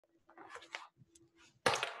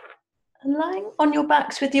And lying on your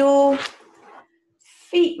backs with your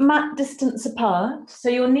feet mat distance apart, so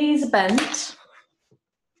your knees are bent,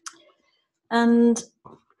 and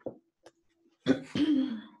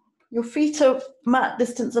your feet are mat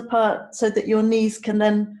distance apart so that your knees can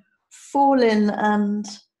then fall in and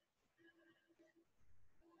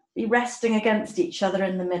be resting against each other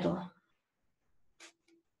in the middle.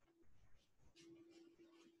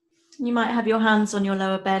 You might have your hands on your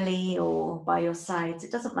lower belly or by your sides,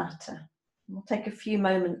 it doesn't matter. We'll take a few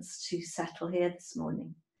moments to settle here this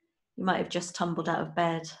morning. You might have just tumbled out of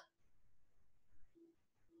bed.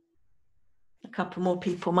 A couple more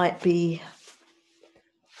people might be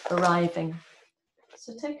arriving.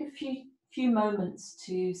 So take a few moments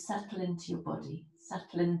to settle into your body,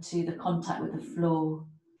 settle into the contact with the floor.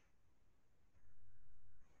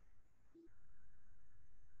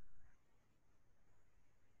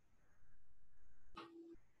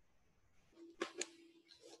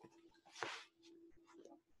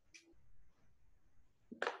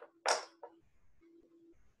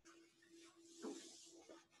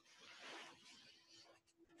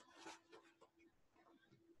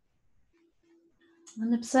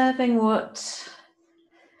 And observing what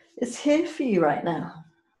is here for you right now.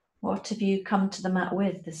 What have you come to the mat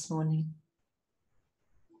with this morning?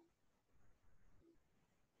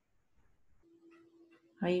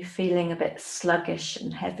 Are you feeling a bit sluggish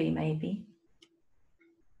and heavy maybe?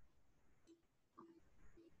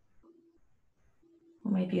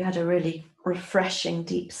 Or maybe you had a really refreshing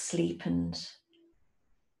deep sleep and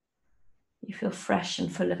you feel fresh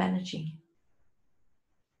and full of energy.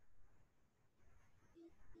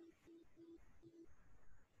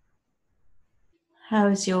 How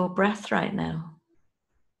is your breath right now?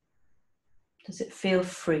 Does it feel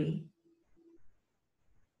free?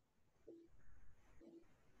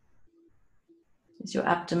 Is your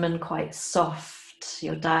abdomen quite soft,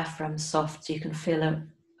 your diaphragm soft, so you can feel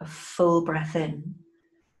a full breath in?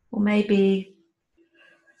 Or maybe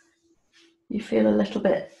you feel a little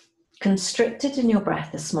bit constricted in your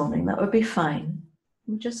breath this morning. That would be fine.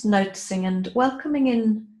 I'm just noticing and welcoming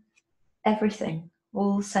in everything,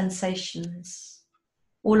 all sensations,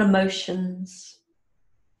 all emotions.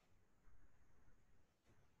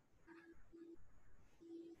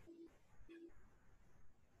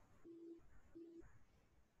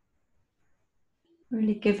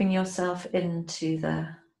 Really giving yourself into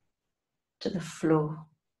the floor.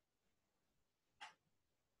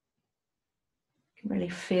 You can really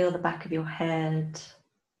feel the back of your head,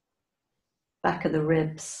 back of the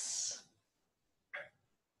ribs,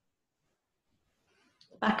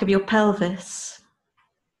 back of your pelvis,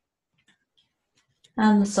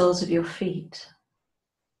 and the soles of your feet.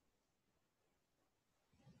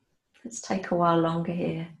 Let's take a while longer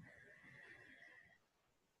here.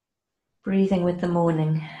 Breathing with the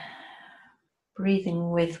morning, breathing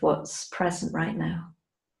with what's present right now.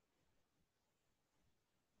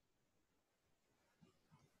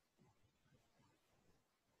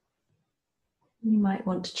 You might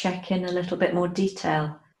want to check in a little bit more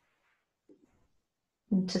detail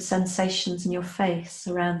into sensations in your face,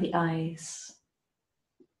 around the eyes.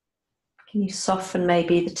 Can you soften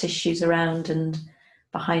maybe the tissues around and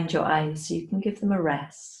behind your eyes so you can give them a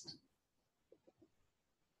rest?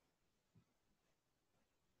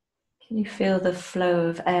 Can you feel the flow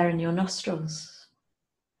of air in your nostrils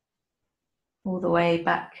all the way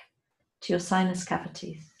back to your sinus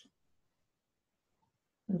cavities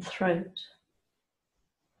and throat?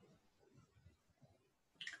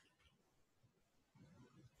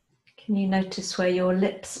 Can you notice where your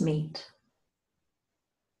lips meet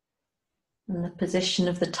and the position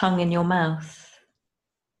of the tongue in your mouth?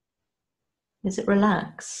 Is it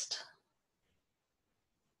relaxed?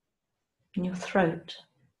 In your throat,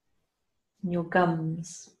 in your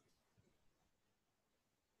gums?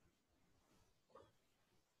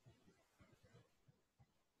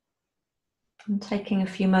 And taking a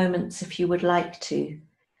few moments, if you would like to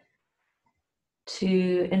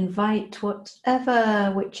invite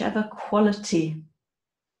whichever quality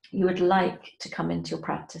you would like to come into your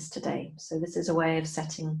practice today. So this is a way of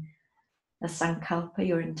setting a sankalpa,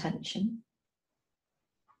 your intention.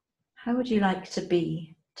 How would you like to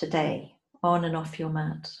be today, on and off your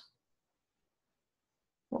mat?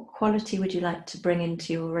 What quality would you like to bring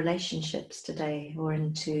into your relationships today, or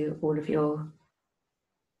into all of your,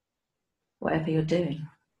 whatever you're doing?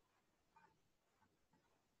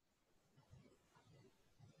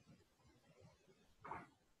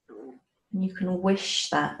 And you can wish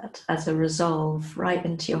that as a resolve right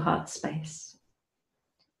into your heart space,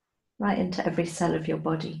 right into every cell of your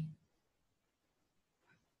body.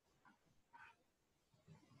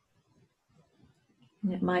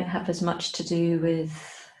 It might have as much to do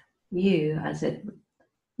with you as it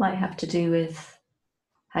might have to do with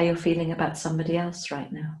how you're feeling about somebody else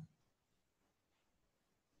right now.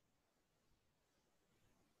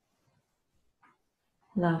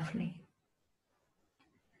 Lovely.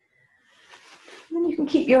 And you can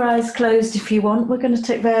keep your eyes closed if you want. We're going to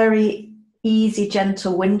take very easy,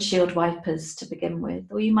 gentle windshield wipers to begin with,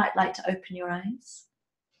 or you might like to open your eyes.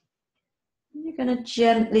 And you're going to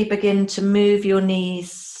gently begin to move your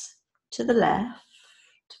knees to the left,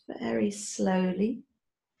 very slowly.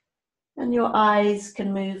 And your eyes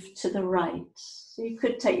can move to the right. So you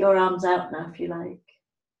could take your arms out now if you like.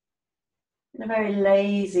 In a very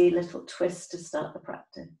lazy little twist to start the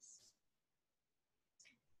practice.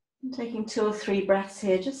 And taking 2 or 3 breaths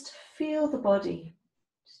here, just to feel the body,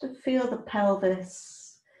 just to feel the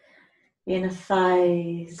pelvis, the inner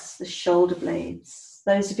thighs, the shoulder blades.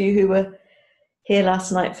 Those of you who were here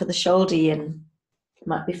last night for the shoulder yin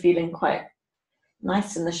might be feeling quite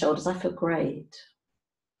nice in the shoulders. I feel great.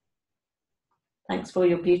 Thanks for all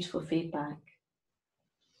your beautiful feedback.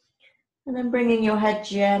 And then bringing your head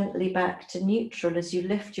gently back to neutral as you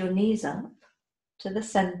lift your knees up to the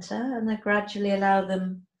center, and then gradually allow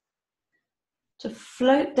them to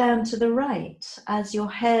float down to the right as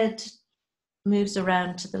your head moves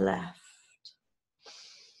around to the left.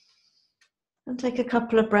 And take a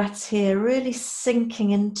couple of breaths here, really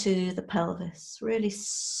sinking into the pelvis, really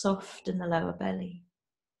soft in the lower belly,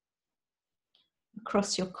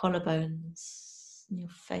 across your collarbones and your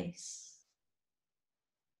face.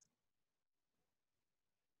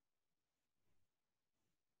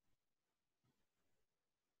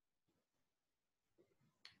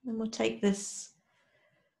 And we'll take this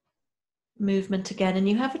movement again, and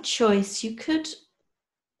you have a choice. You could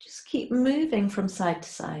just keep moving from side to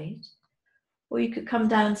side, or you could come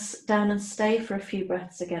down and stay for a few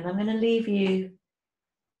breaths again. I'm going to leave you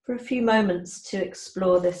for a few moments to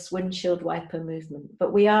explore this windshield wiper movement,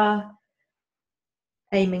 but we are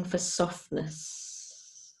aiming for softness.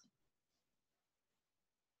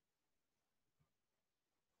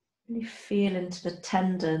 Really feel into the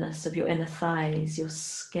tenderness of your inner thighs, your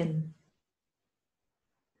skin.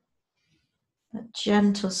 That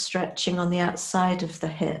gentle stretching on the outside of the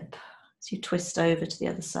hip as you twist over to the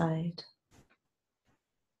other side.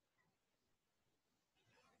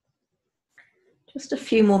 Just a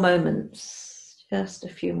few more moments, just a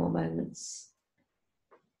few more moments.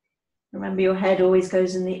 Remember, your head always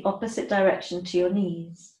goes in the opposite direction to your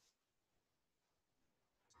knees.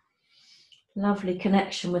 Lovely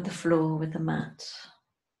connection with the floor, with the mat.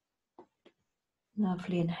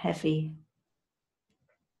 Lovely and heavy.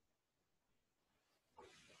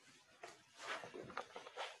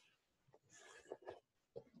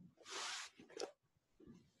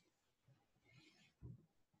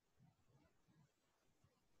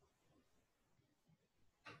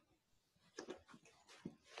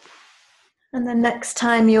 And then next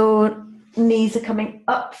time your knees are coming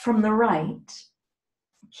up from the right,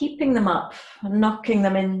 keeping them up and knocking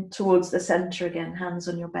them in towards the center again, hands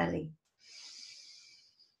on your belly.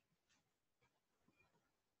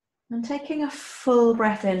 And taking a full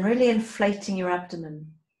breath in, really inflating your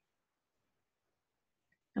abdomen.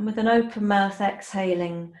 And with an open mouth,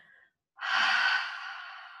 exhaling,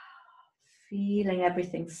 feeling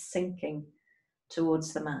everything sinking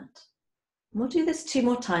towards the mat. And we'll do this 2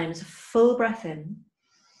 more times, a full breath in.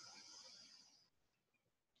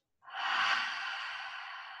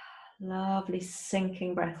 Lovely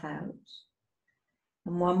sinking breath out.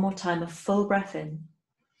 And 1 more time, a full breath in.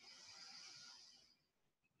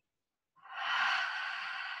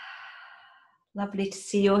 Lovely to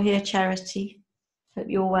see you're here, Charity. Hope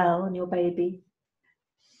you're well and your baby.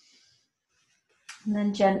 And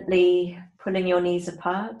then gently pulling your knees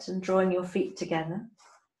apart and drawing your feet together.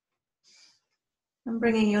 And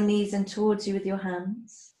bringing your knees in towards you with your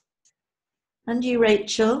hands. And you,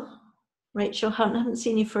 Rachel. Rachel Hunt, I haven't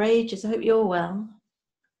seen you for ages. I hope you're well.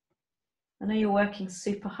 I know you're working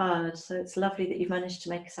super hard, so it's lovely that you've managed to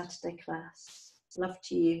make a Saturday class. Love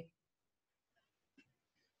to you.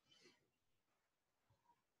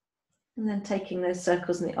 And then taking those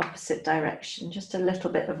circles in the opposite direction, just a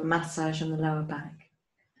little bit of a massage on the lower back.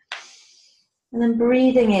 And then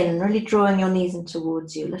breathing in, really drawing your knees in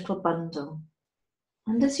towards you, a little bundle.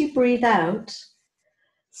 And as you breathe out,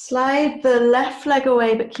 slide the left leg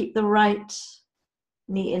away, but keep the right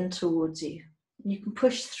knee in towards you. You can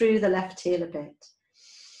push through the left heel a bit.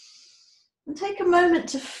 And take a moment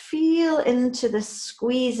to feel into the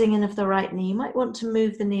squeezing in of the right knee. You might want to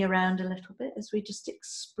move the knee around a little bit as we just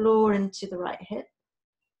explore into the right hip.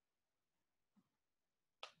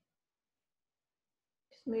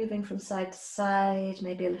 Moving from side to side,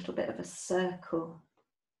 maybe a little bit of a circle.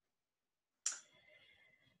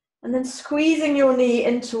 And then squeezing your knee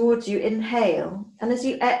in towards you, inhale. And as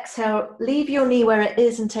you exhale, leave your knee where it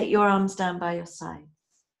is and take your arms down by your sides.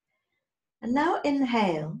 And now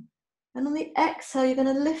inhale. And on the exhale, you're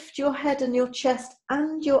going to lift your head and your chest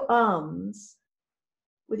and your arms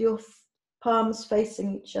with your palms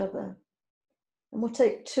facing each other. And we'll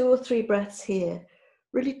take 2 or 3 breaths here,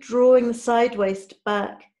 really drawing the side waist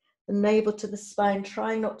back, the navel to the spine,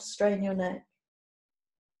 trying not to strain your neck.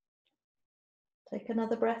 Take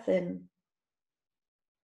another breath in.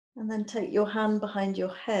 And then take your hand behind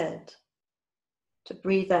your head to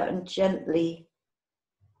breathe out and gently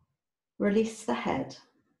release the head.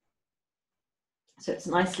 So it's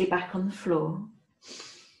nicely back on the floor.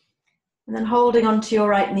 And then holding onto your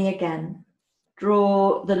right knee again,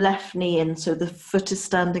 draw the left knee in so the foot is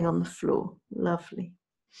standing on the floor. Lovely.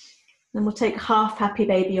 Then we'll take half happy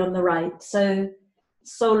baby on the right. So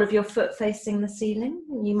sole of your foot facing the ceiling.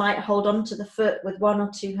 You might hold on to the foot with 1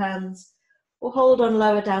 or 2 hands, or hold on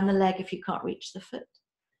lower down the leg if you can't reach the foot.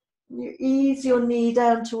 You ease your knee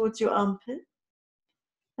down towards your armpit.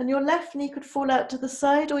 And your left knee could fall out to the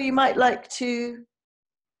side, or you might like to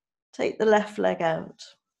take the left leg out.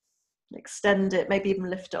 Extend it, maybe even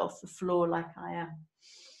lift it off the floor like I am.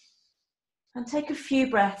 And take a few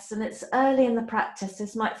breaths, and it's early in the practice.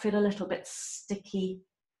 This might feel a little bit sticky.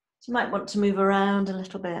 You might want to move around a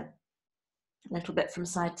little bit from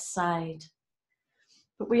side to side.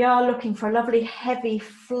 But we are looking for a lovely, heavy,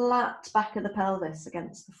 flat back of the pelvis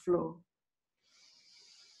against the floor.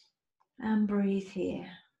 And breathe here.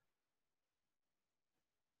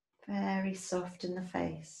 Very soft in the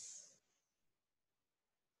face.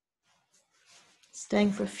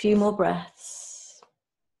 Staying for a few more breaths.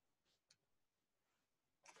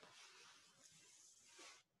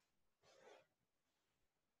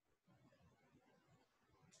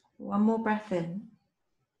 One more breath in.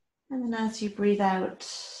 And then as you breathe out,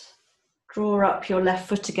 draw up your left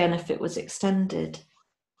foot again if it was extended,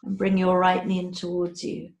 and bring your right knee in towards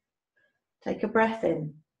you. Take a breath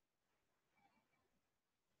in.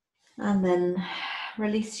 And then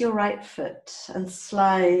release your right foot and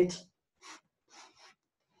slide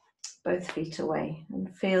both feet away,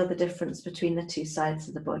 and feel the difference between the 2 sides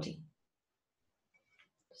of the body.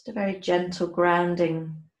 Just a very gentle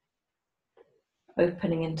grounding,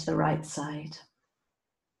 opening into the right side.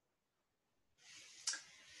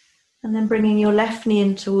 And then bringing your left knee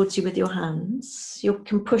in towards you with your hands. You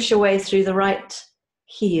can push away through the right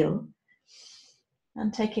heel.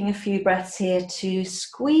 And taking a few breaths here to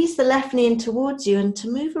squeeze the left knee in towards you and to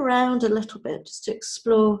move around a little bit, just to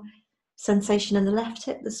explore sensation in the left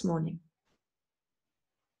hip this morning.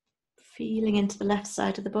 Feeling into the left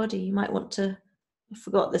side of the body. You might want to, I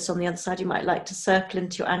forgot this on the other side, you might like to circle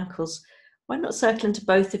into your ankles. Why not circle into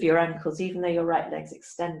both of your ankles, even though your right leg's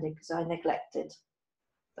extended, because I neglected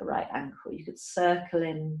the right ankle. You could circle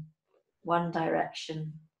in one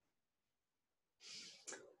direction,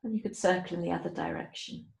 and you could circle in the other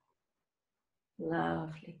direction.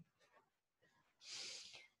 Lovely.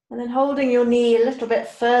 And then holding your knee a little bit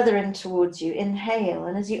further in towards you, inhale.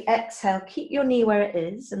 And as you exhale, keep your knee where it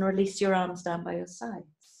is and release your arms down by your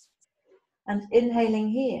sides. And inhaling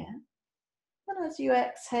here. And as you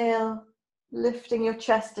exhale, lifting your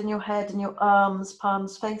chest and your head and your arms,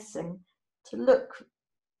 palms facing, to look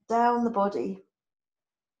down the body.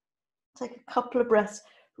 Take a couple of breaths,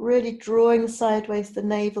 really drawing sideways the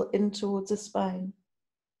navel in towards the spine.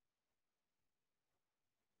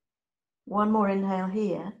 One more inhale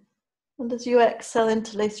here. And as you exhale,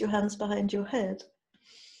 interlace your hands behind your head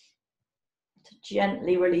to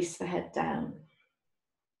gently release the head down,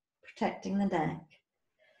 protecting the neck.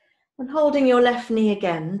 And holding your left knee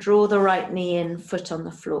again, draw the right knee in, foot on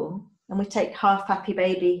the floor. And we take half happy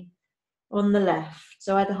baby on the left.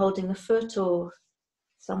 So either holding the foot or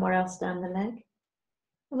somewhere else down the leg.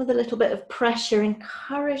 And with a little bit of pressure,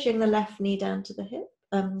 encouraging the left knee down to the hip,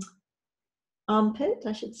 armpit,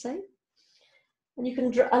 I should say. And you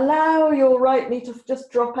can allow your right knee to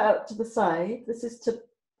just drop out to the side. This is to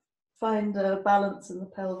find a balance in the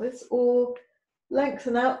pelvis, or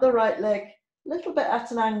lengthen out the right leg a little bit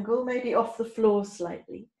at an angle, maybe off the floor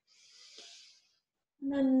slightly.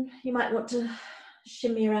 And then you might want to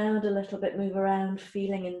shimmy around a little bit, move around,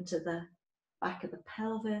 feeling into the back of the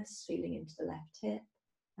pelvis, feeling into the left hip,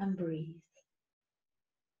 and breathe.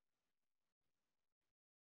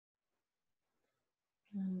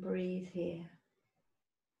 And breathe here.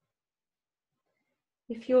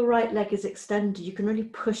 If your right leg is extended, you can really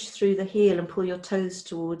push through the heel and pull your toes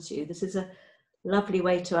towards you. This is a lovely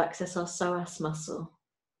way to access our psoas muscle.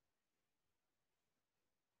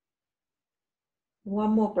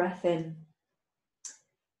 One more breath in.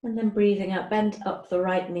 And then breathing out, bend up the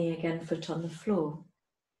right knee again, foot on the floor.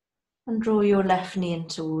 And draw your left knee in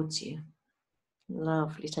towards you.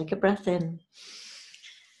 Lovely. Take a breath in.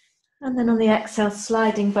 And then on the exhale,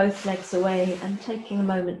 sliding both legs away and taking a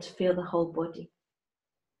moment to feel the whole body.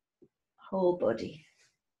 Whole body.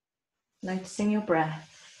 Noticing your breath.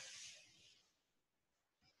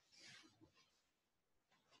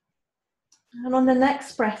 And on the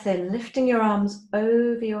next breath in, lifting your arms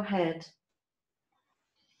over your head.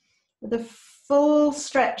 With a full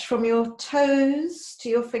stretch from your toes to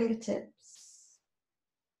your fingertips.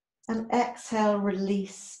 And exhale,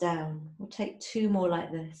 release down. We'll take 2 more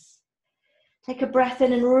like this. Take a breath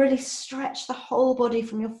in and really stretch the whole body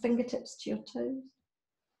from your fingertips to your toes.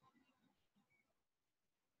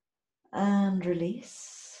 And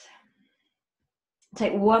release.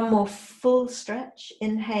 Take 1 more full stretch.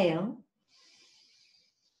 Inhale.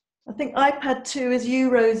 I think iPad 2 is you,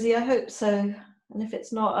 Rosie. I hope so. And if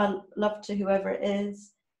it's not, I'd love to, whoever it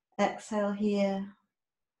is. Exhale here.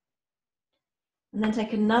 And then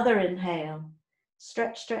take another inhale.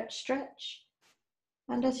 Stretch, stretch, stretch.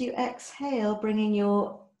 And as you exhale, bringing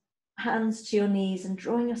your hands to your knees and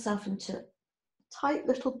drawing yourself into a tight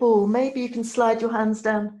little ball. Maybe you can slide your hands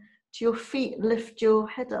down to your feet and lift your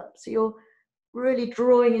head up. So you're really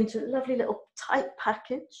drawing into a lovely little tight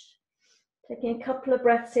package. Taking a couple of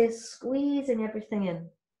breaths here, squeezing everything in. A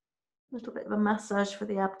little bit of a massage for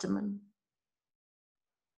the abdomen.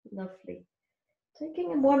 Lovely.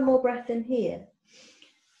 Taking in 1 more breath in here.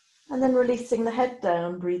 And then releasing the head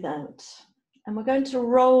down, breathe out. And we're going to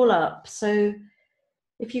roll up. So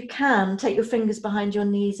if you can, take your fingers behind your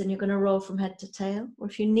knees and you're going to roll from head to tail. Or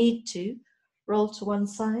if you need to, roll to one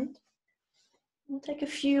side. We'll take a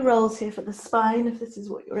few rolls here for the spine if this is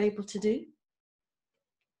what you're able to do.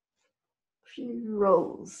 A few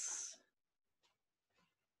rolls.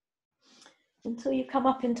 Until you come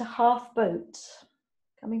up into half boat.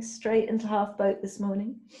 Coming straight into half boat this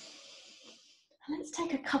morning. And let's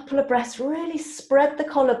take a couple of breaths. Really spread the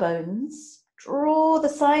collarbones. Draw the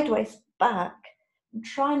sideways back. And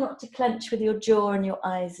try not to clench with your jaw and your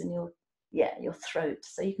eyes and your throat.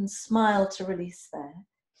 So you can smile to release there.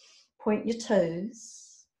 Point your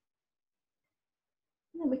toes.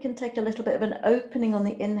 And then we can take a little bit of an opening on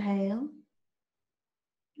the inhale.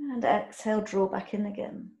 And exhale, draw back in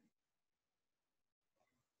again.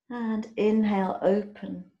 And inhale,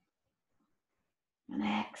 open. And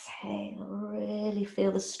exhale, really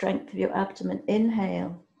feel the strength of your abdomen.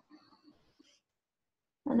 Inhale.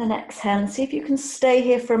 And then exhale, and see if you can stay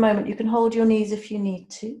here for a moment. You can hold your knees if you need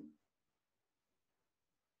to.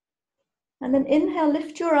 And then inhale,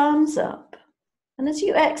 lift your arms up. And as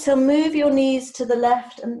you exhale, move your knees to the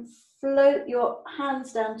left and float your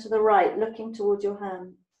hands down to the right, looking towards your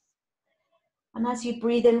hands. And as you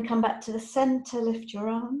breathe in, come back to the center, lift your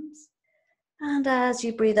arms. And as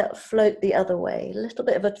you breathe out, float the other way. A little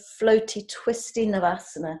bit of a floaty, twisty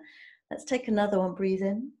Navasana. Let's take another one, breathe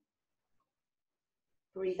in.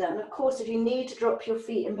 Breathe out. And of course, if you need to drop your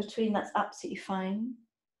feet in between, that's absolutely fine.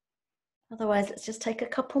 Otherwise, let's just take a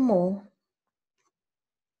couple more.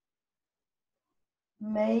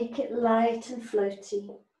 Make it light and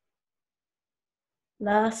floaty.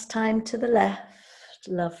 Last time to the left.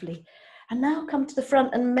 Lovely. And now come to the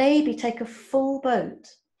front and maybe take a full boat.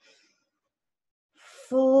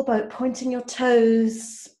 Full boat, pointing your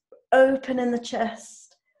toes, open in the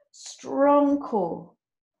chest, strong core.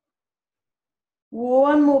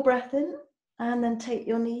 1 more breath in, and then take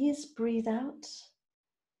your knees, breathe out,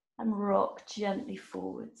 and rock gently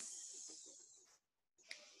forwards.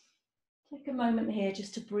 Take a moment here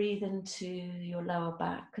just to breathe into your lower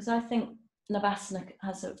back, because I think Navasana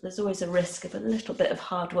there's always a risk of a little bit of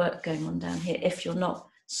hard work going on down here if you're not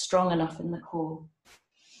strong enough in the core.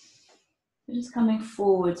 You're just coming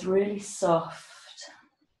forwards, really soft.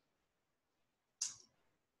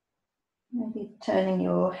 Maybe turning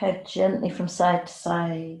your head gently from side to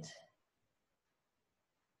side.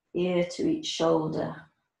 Ear to each shoulder.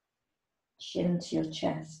 Chin to your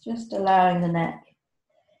chest. Just allowing the neck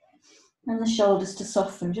and the shoulders to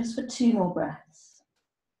soften just for 2 more breaths.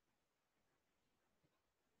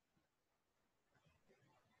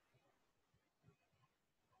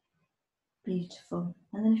 Beautiful.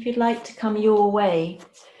 And then if you'd like to come your way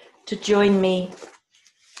to join me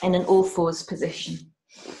in an all fours position.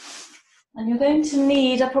 And you're going to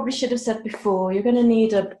need, I probably should have said before, you're going to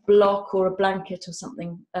need a block or a blanket or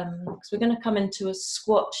something, because we're going to come into a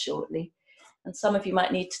squat shortly. And some of you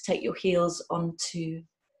might need to take your heels onto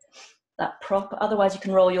that prop. Otherwise, you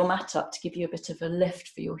can roll your mat up to give you a bit of a lift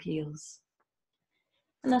for your heels.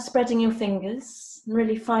 And now spreading your fingers and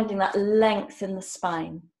really finding that length in the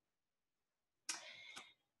spine.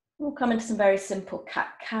 We'll come into some very simple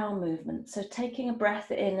cat-cow movements. So taking a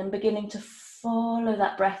breath in and beginning to follow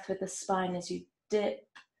that breath with the spine as you dip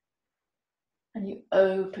and you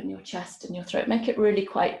open your chest and your throat. Make it really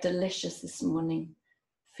quite delicious this morning.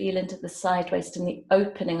 Feel into the side waist and the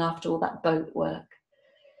opening after all that boat work.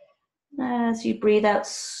 As you breathe out,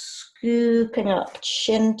 scooping up,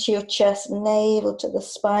 chin to your chest, navel to the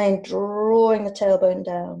spine, drawing the tailbone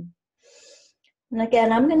down. And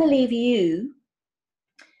again, I'm going to leave you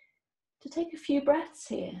to take a few breaths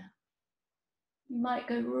here. You might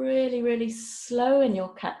go really, really slow in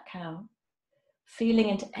your cat-cow, feeling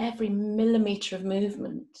into every millimetre of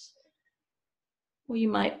movement. Or you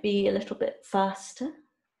might be a little bit faster.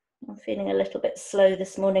 I'm feeling a little bit slow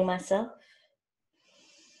this morning myself.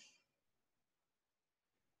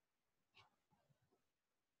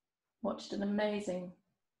 Watched an amazing,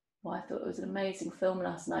 well, I thought it was an amazing film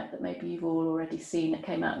last night that maybe you've all already seen. It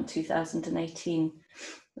came out in 2018.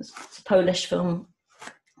 It's a Polish film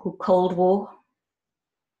called Cold War.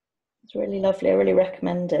 It's really lovely. I really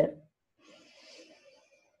recommend it.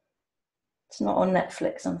 It's not on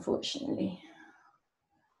Netflix, unfortunately.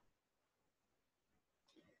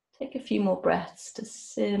 Take a few more breaths to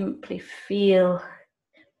simply feel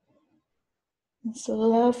this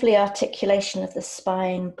lovely articulation of the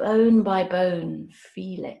spine, bone by bone.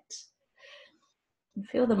 Feel it. And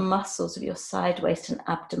feel the muscles of your side waist and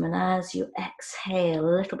abdomen as you exhale,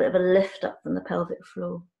 a little bit of a lift up from the pelvic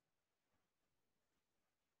floor.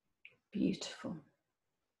 Beautiful.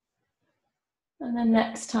 And then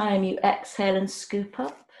next time you exhale and scoop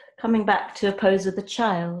up, coming back to a pose of the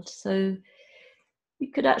child. So you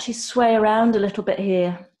could actually sway around a little bit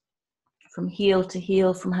here, from heel to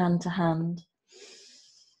heel, from hand to hand.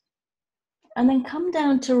 And then come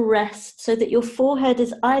down to rest so that your forehead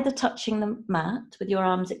is either touching the mat with your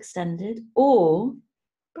arms extended, or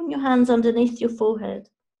bring your hands underneath your forehead.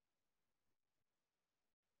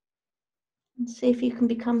 And see if you can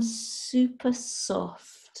become super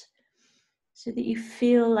soft so that you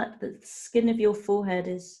feel like the skin of your forehead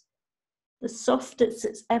is the softest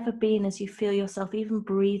it's ever been as you feel yourself even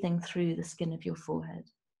breathing through the skin of your forehead.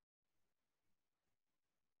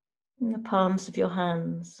 In the palms of your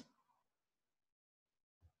hands.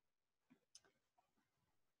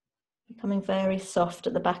 Becoming very soft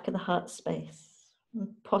at the back of the heart space, and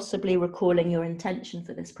possibly recalling your intention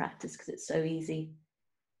for this practice, because it's so easy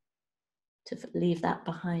to leave that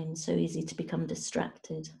behind, so easy to become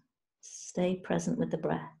distracted. Stay present with the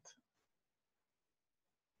breath.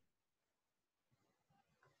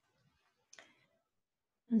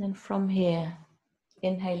 And then from here,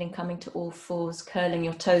 inhaling, coming to all fours, curling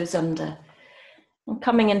your toes under, and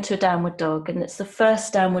coming into a downward dog. And it's the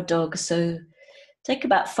first downward dog, so take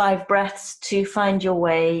about 5 breaths to find your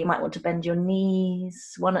way. You might want to bend your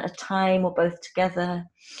knees, one at a time or both together.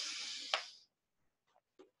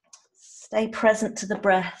 Stay present to the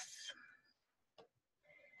breath.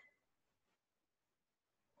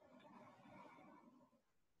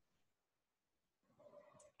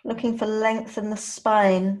 Looking for length in the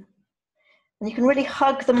spine. And you can really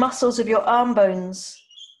hug the muscles of your arm bones,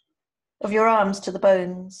 of your arms to the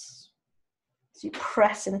bones. As you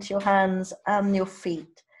press into your hands and your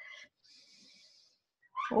feet,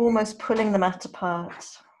 almost pulling the mat apart.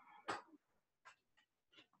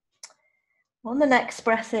 On the next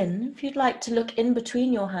breath in, if you'd like to look in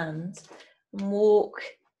between your hands and walk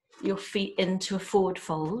your feet into a forward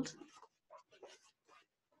fold.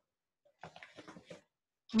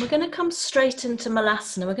 And we're going to come straight into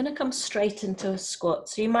Malasana. We're going to come straight into a squat.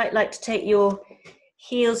 So you might like to take your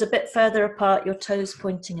heels a bit further apart, your toes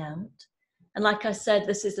pointing out. And like I said,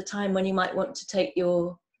 this is the time when you might want to take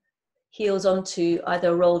your heels onto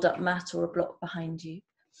either a rolled up mat or a block behind you.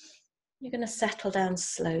 You're going to settle down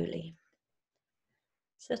slowly.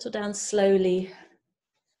 Settle down slowly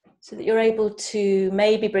so that you're able to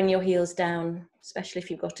maybe bring your heels down, especially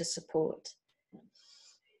if you've got a support.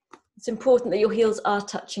 It's important that your heels are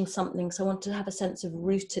touching something, so I want to have a sense of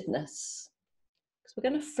rootedness. Because we're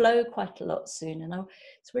going to flow quite a lot soon, and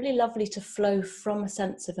it's really lovely to flow from a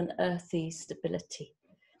sense of an earthy stability.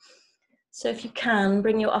 So if you can,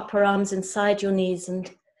 bring your upper arms inside your knees and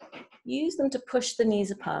use them to push the knees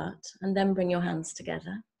apart, and then bring your hands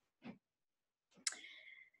together. And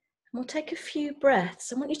we'll take a few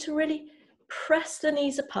breaths. I want you to really press the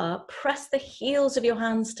knees apart, press the heels of your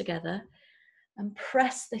hands together, and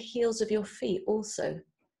press the heels of your feet also.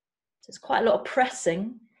 So it's quite a lot of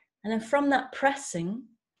pressing. And then from that pressing,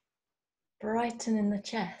 brighten in the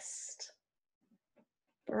chest,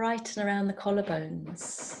 brighten around the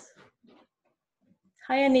collarbones.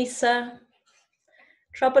 Hi, Anissa.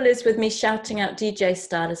 Trouble is with me shouting out DJ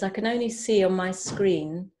style is I can only see on my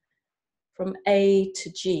screen from A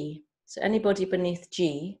to G. So anybody beneath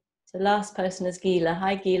G. So last person is Gila.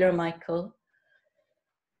 Hi, Gila and Michael.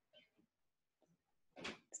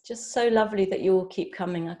 It's just so lovely that you all keep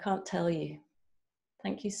coming. I can't tell you.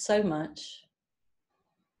 Thank you so much.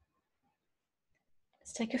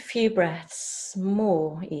 Let's take a few breaths,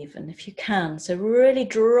 more even, if you can. So really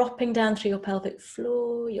dropping down through your pelvic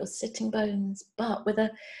floor, your sitting bones, but with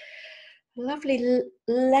a lovely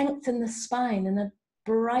length in the spine and a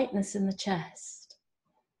brightness in the chest.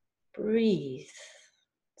 Breathe.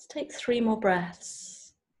 Let's take 3 more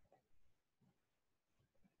breaths.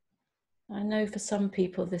 I know for some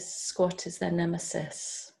people this squat is their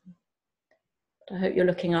nemesis. But I hope you're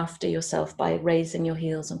looking after yourself by raising your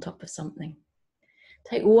heels on top of something.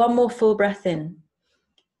 Take 1 more full breath in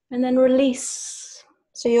and then release.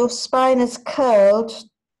 So your spine is curled,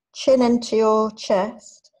 chin into your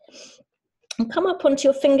chest. And come up onto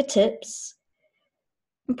your fingertips.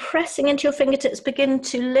 And pressing into your fingertips, begin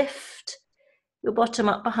to lift your bottom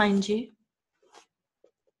up behind you.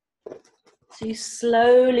 So you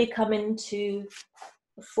slowly come into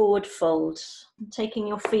a forward fold, taking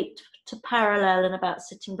your feet to parallel and about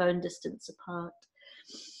sitting bone distance apart.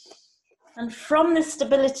 And from this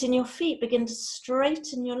stability in your feet, begin to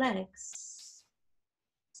straighten your legs.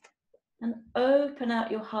 And open out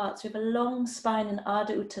your heart. So we have a long spine in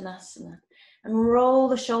Ardha Uttanasana. And roll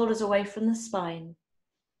the shoulders away from the spine.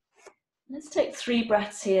 Let's take 3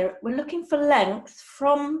 breaths here. We're looking for length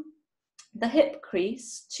from the hip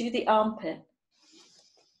crease to the armpit.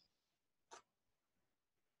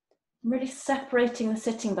 Really separating the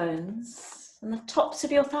sitting bones. And the tops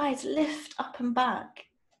of your thighs lift up and back.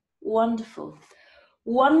 Wonderful.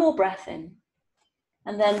 1 more breath in.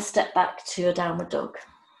 And then step back to a downward dog.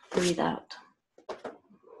 Breathe out.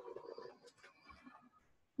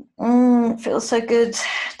 It feels so good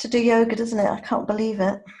to do yoga, doesn't it? I can't believe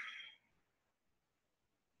it.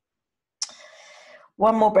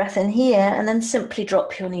 1 more breath in here, and then simply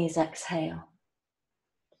drop your knees, exhale.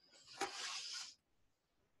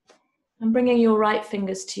 And bringing your right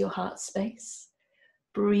fingers to your heart space.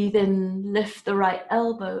 Breathe in, lift the right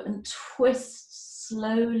elbow and twist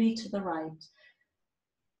slowly to the right.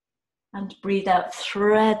 And breathe out,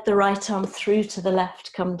 thread the right arm through to the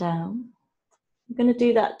left, come down. I'm going to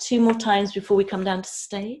do that 2 more times before we come down to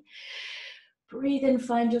stay. Breathe in,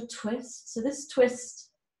 find your twist. So this twist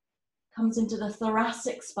comes into the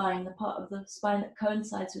thoracic spine, the part of the spine that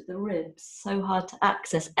coincides with the ribs. So hard to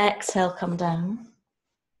access. Exhale, come down.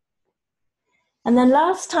 And then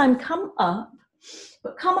last time, come up,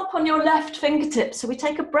 but come up on your left fingertips. So we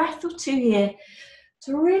take a breath or 2 here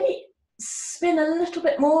to really spin a little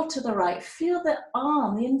bit more to the right. Feel the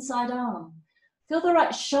arm, the inside arm. Feel the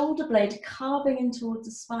right shoulder blade carving in towards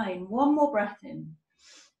the spine. 1 more breath in.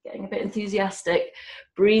 Getting a bit enthusiastic.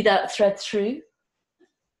 Breathe out, thread through. And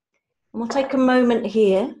we'll take a moment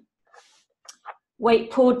here. Weight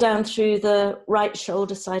poured down through the right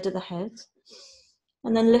shoulder side of the head.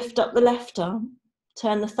 And then lift up the left arm.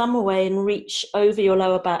 Turn the thumb away and reach over your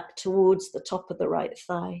lower back towards the top of the right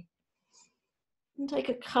thigh. And take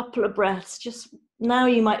a couple of breaths. Just now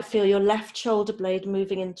you might feel your left shoulder blade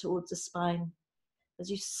moving in towards the spine as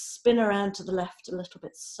you spin around to the left a little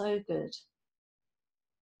bit. So good.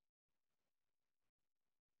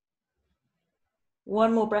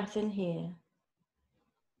 1 more breath in here.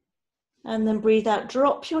 And then breathe out.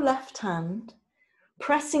 Drop your left hand.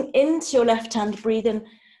 Pressing into your left hand, breathe in.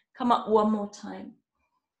 Come up 1 more time.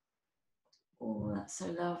 Oh, that's so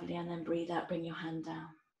lovely. And then breathe out, bring your hand down.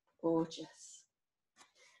 Gorgeous.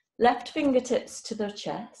 Left fingertips to the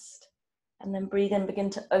chest. And then breathe in,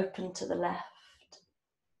 begin to open to the left.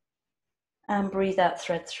 And breathe out,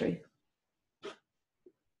 thread through.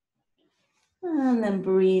 And then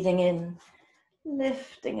breathing in,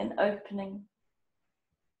 lifting and opening.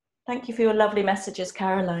 Thank you for your lovely messages,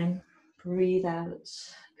 Caroline. Breathe out,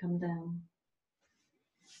 come down.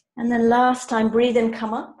 And then last time, breathe in,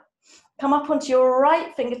 come up. Come up onto your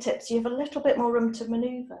right fingertips. You have a little bit more room to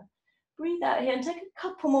maneuver. Breathe out here and take a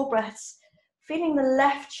couple more breaths. Feeling the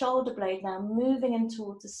left shoulder blade now moving in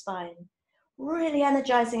towards the spine. Really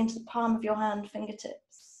energizing into the palm of your hand,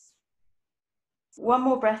 fingertips. 1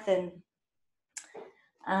 more breath in.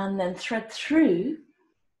 And then thread through.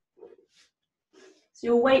 So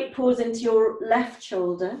your weight pours into your left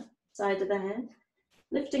shoulder, side of the head.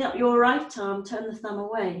 Lifting up your right arm, turn the thumb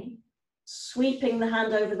away. Sweeping the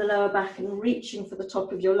hand over the lower back and reaching for the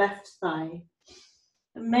top of your left thigh.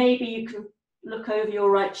 And maybe you can look over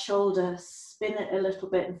your right shoulder, spin it a little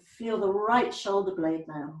bit and feel the right shoulder blade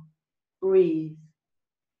now. Breathe.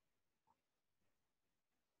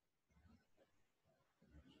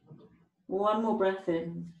 One more breath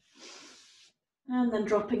in. And then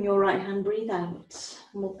dropping your right hand, breathe out.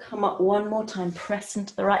 And we'll come up one more time, press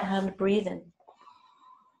into the right hand, breathe in.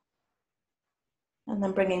 And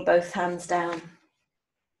then bringing both hands down.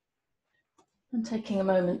 And taking a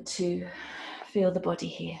moment to feel the body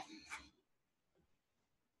here.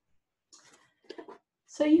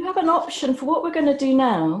 So you have an option for what we're going to do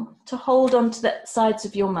now to hold on to the sides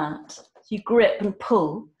of your mat. So you grip and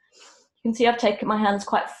pull. You can see I've taken my hands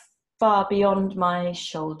quite far beyond my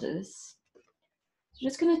shoulders. So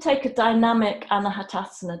just going to take a dynamic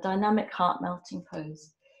Anahatasana, dynamic heart melting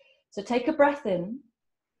pose. So take a breath in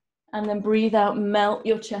and then breathe out, melt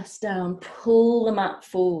your chest down, pull the mat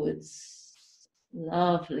forwards.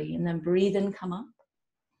 Lovely. And then breathe in, come up.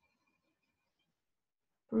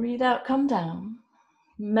 Breathe out, come down.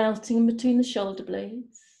 Melting in between the shoulder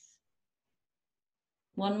blades.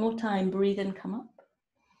 One more time, breathe in, come up.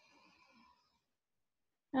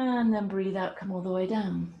 And then breathe out, come all the way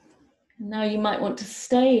down. And now you might want to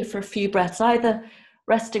stay for a few breaths, either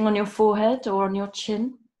resting on your forehead or on your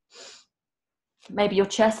chin. Maybe your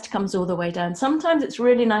chest comes all the way down. Sometimes it's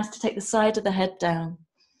really nice to take the side of the head down.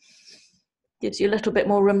 Gives you a little bit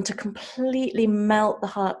more room to completely melt the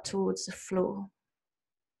heart towards the floor.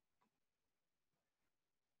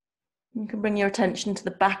 You can bring your attention to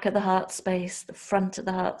the back of the heart space, the front of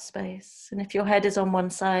the heart space. And if your head is on one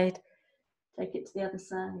side, take it to the other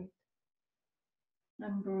side.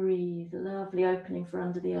 And breathe, lovely opening for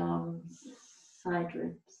under the arms, side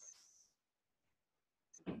ribs.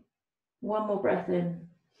 One more breath in.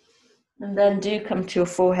 And then do come to your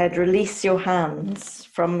forehead, release your hands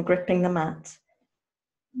from gripping the mat.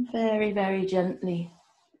 Very, very gently.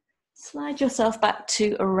 Slide yourself back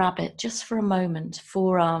to a rabbit just for a moment,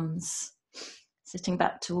 forearms sitting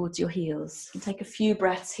back towards your heels. And take a few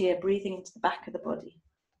breaths here, breathing into the back of the body.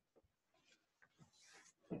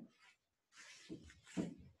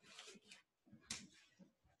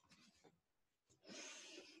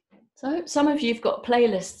 So some of you have got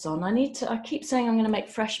playlists on. I keep saying I'm going to make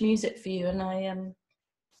fresh music for you, and I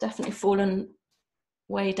definitely fallen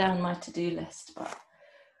way down my to-do list, but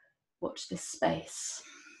watch this space.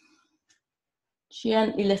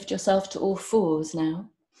 Gently lift yourself to all fours now.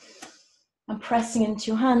 And pressing into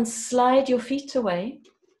your hands, slide your feet away,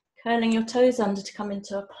 curling your toes under to come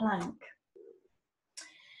into a plank.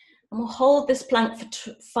 And we'll hold this plank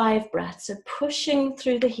for 5 breaths. So pushing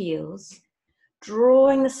through the heels,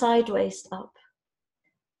 drawing the side waist up,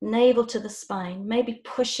 navel to the spine, maybe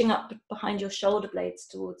pushing up behind your shoulder blades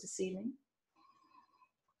towards the ceiling.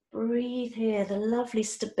 Breathe here, the lovely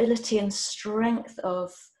stability and strength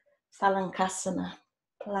of Phalangkasana,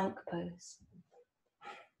 plank pose.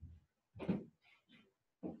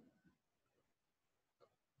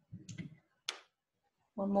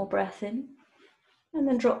 One more breath in, and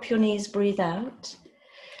then drop your knees, breathe out,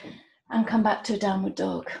 and come back to a downward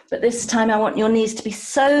dog. But this time I want your knees to be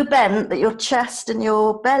so bent that your chest and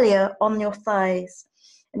your belly are on your thighs,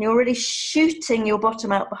 and you're really shooting your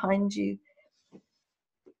bottom out behind you.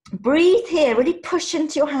 Breathe here, really push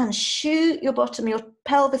into your hands, shoot your bottom, your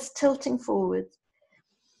pelvis tilting forward.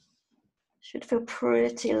 Should feel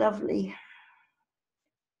pretty lovely.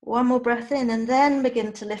 One more breath in, and then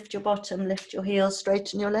begin to lift your bottom, lift your heels,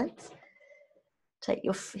 straighten your legs. Take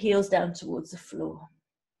your heels down towards the floor.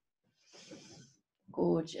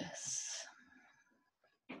 Gorgeous.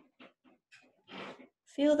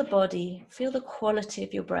 Feel the body, feel the quality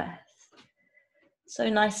of your breath. So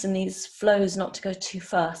nice in these flows not to go too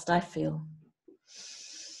fast, I feel.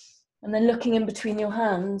 And then looking in between your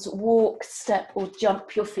hands, walk, step or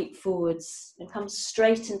jump your feet forwards and come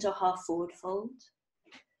straight into a half forward fold.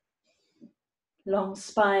 Long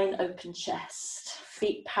spine, open chest,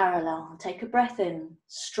 feet parallel. Take a breath in,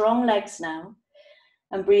 strong legs now,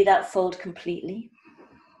 and breathe out, fold completely.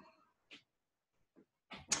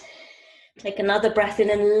 Take another breath in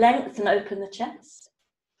and lengthen, open the chest.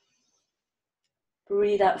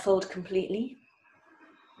 Breathe out, fold completely.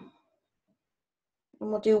 And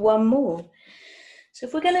we'll do one more. So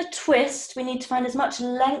if we're going to twist, we need to find as much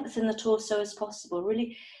length in the torso as possible,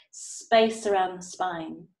 really space around the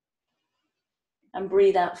spine. And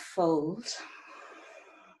breathe out, fold.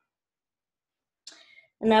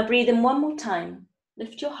 And now breathe in one more time.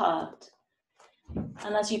 Lift your heart.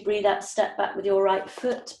 And as you breathe out, step back with your right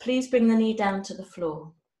foot. Please bring the knee down to the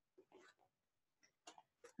floor.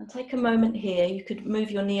 And take a moment here. You could move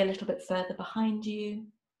your knee a little bit further behind you.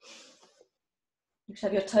 You could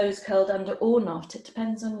have your toes curled under or not. It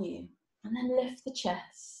depends on you. And then lift the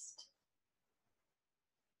chest.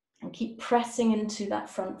 And keep pressing into that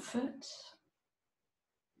front foot.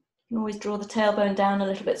 You can always draw the tailbone down a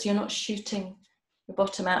little bit so you're not shooting your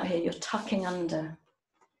bottom out here, you're tucking under.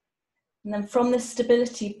 And then from this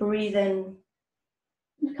stability, breathe in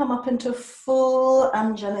and come up into a full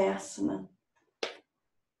Anjaneyasana.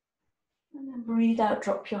 And then breathe out,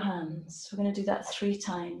 drop your hands. We're going to do that 3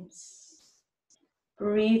 times.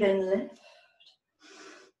 Breathe in, lift.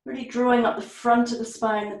 Really drawing up the front of the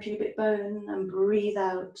spine, the pubic bone, and breathe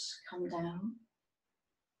out, come down.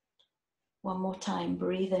 One more time,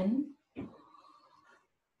 breathe in.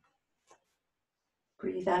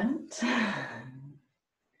 Breathe out.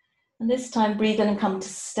 And this time, breathe in and come to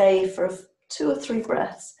stay for 2 or 3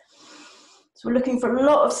 breaths. So we're looking for a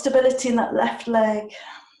lot of stability in that left leg.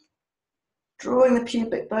 Drawing the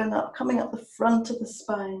pubic bone up, coming up the front of the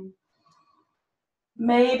spine.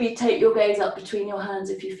 Maybe take your gaze up between your hands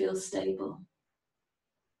if you feel stable.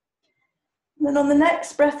 And then on the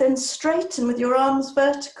next breath in, straighten with your arms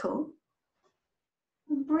vertical.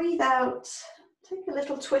 And breathe out. Take a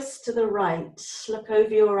little twist to the right. Look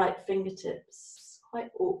over your right fingertips. Quite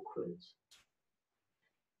awkward.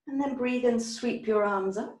 And then breathe in, sweep your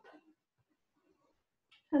arms up.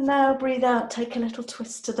 And now breathe out, take a little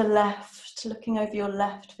twist to the left, looking over your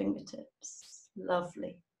left fingertips.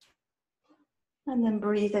 Lovely. And then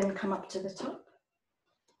breathe in, come up to the top.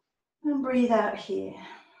 And breathe out here.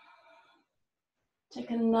 Take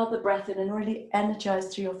another breath in and really energize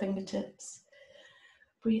through your fingertips.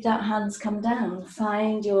 Breathe out, hands come down.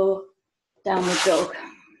 Find your downward dog.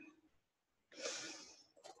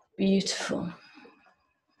 Beautiful.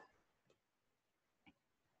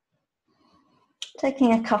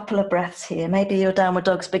 Taking a couple of breaths here. Maybe your downward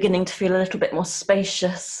dog's beginning to feel a little bit more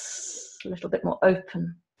spacious, a little bit more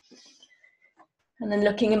open. And then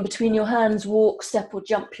looking in between your hands, walk, step or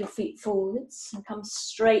jump your feet forwards and come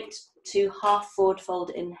straight to half forward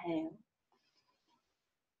fold, inhale.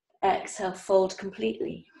 Exhale, fold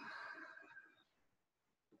completely.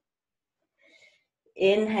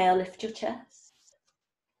 Inhale, lift your chest.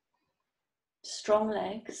 Strong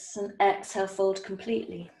legs, and exhale, fold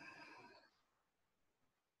completely.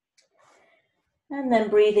 And then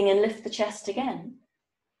breathing in, lift the chest again.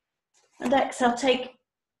 And exhale, take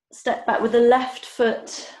a step back with the left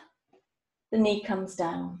foot, the knee comes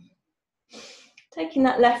down. Taking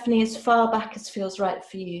that left knee as far back as feels right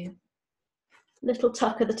for you. Little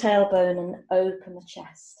tuck of the tailbone and open the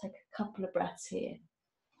chest. Take a couple of breaths here.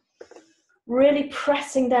 Really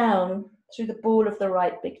pressing down through the ball of the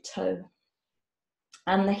right big toe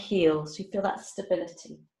and the heel, so you feel that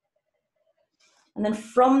stability. And then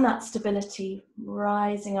from that stability,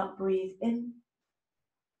 rising up, breathe in,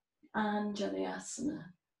 Anjaneyasana.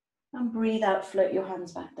 And breathe out, float your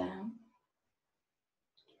hands back down.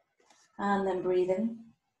 And then breathe in.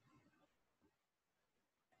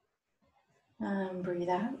 And breathe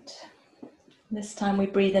out. This time we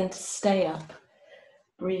breathe in to stay up.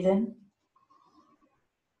 Breathe in.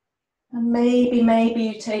 And maybe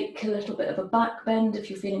you take a little bit of a back bend if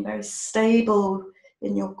you're feeling very stable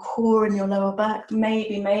in your core and your lower back.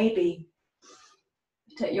 Maybe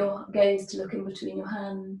take your gaze to look in between your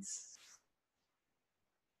hands.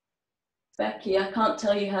 Becky, I can't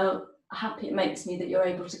tell you how happy it makes me that you're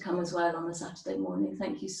able to come as well on a Saturday morning.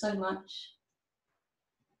 Thank you so much.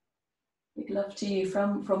 Big love to you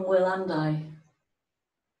from Will and I.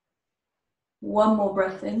 One more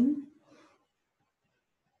breath in.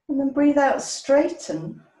 And then breathe out,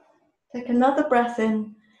 straighten. Take another breath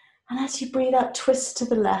in. And as you breathe out, twist to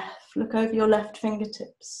the left. Look over your left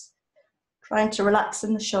fingertips. Trying to relax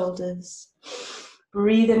in the shoulders.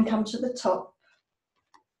 Breathe in, come to the top.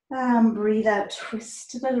 And breathe out,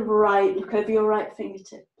 twist to the right. Look over your right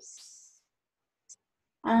fingertips.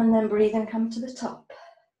 And then breathe in, come to the top.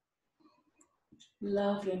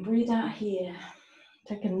 Lovely. And breathe out here.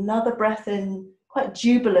 Take another breath in, quite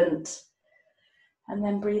jubilant. And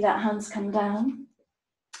then breathe out, hands come down.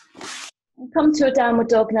 And come to a downward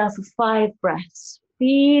dog now for 5 breaths.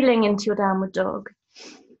 Feeling into your downward dog.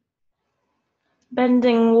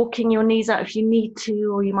 Bending, walking your knees out if you need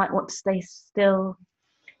to, or you might want to stay still.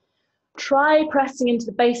 Try pressing into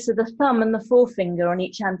the base of the thumb and the forefinger on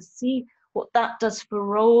each hand to see what that does for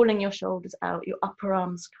rolling your shoulders out. Your upper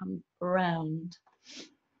arms come around.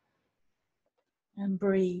 And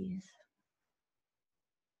breathe.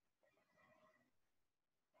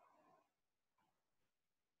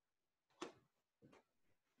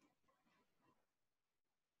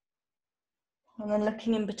 And then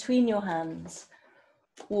looking in between your hands,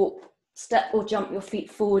 walk, step or jump your feet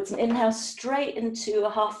forwards and inhale straight into a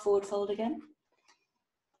half forward fold again.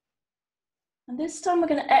 And this time we're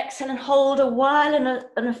going to exhale and hold a while in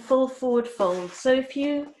a full forward fold. So if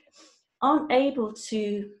you aren't able to,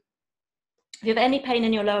 if you have any pain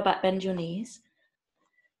in your lower back, bend your knees.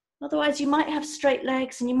 Otherwise, you might have straight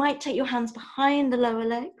legs and you might take your hands behind the lower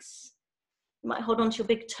legs. You might hold onto your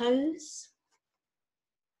big toes.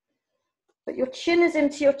 But your chin is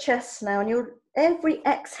into your chest now, and every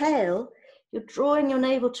exhale, you're drawing your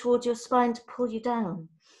navel towards your spine to pull you down.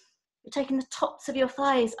 You're taking the tops of your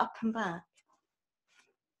thighs up and back.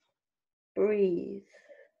 Breathe.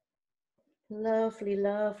 Lovely,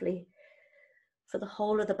 lovely for the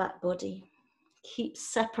whole of the back body. Keep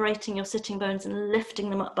separating your sitting bones and lifting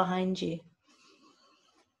them up behind you.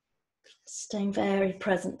 Staying very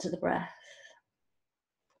present to the breath.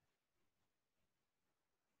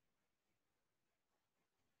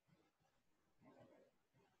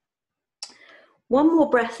 One more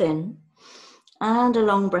breath in and a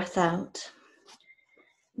long breath out.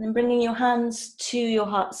 And then bringing your hands to your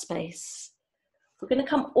heart space. We're going to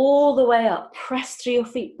come all the way up. Press through your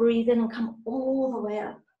feet, breathe in and come all the way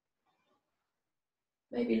up.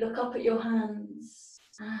 Maybe look up at your hands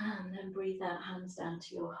and then breathe out, hands down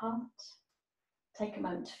to your heart. Take a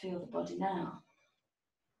moment to feel the body now.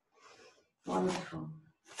 Wonderful.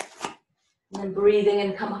 And then breathing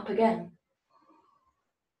in, come up again.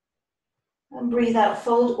 And breathe out,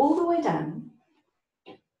 fold all the way down.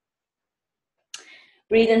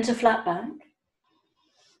 Breathe into flat back.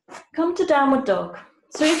 Come to downward dog.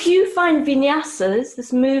 So if you find vinyasas,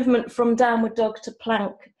 this movement from downward dog to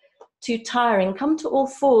plank, too tiring, come to all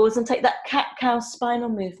fours and take that cat-cow spinal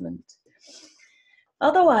movement.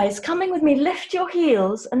 Otherwise, coming with me, lift your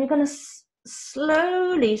heels and you're going to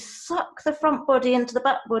slowly suck the front body into the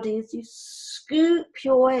back body as you scoop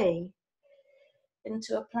your way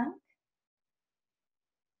into a plank.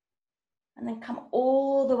 And then come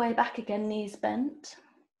all the way back again, knees bent.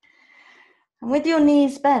 And with your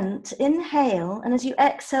knees bent, inhale, and as you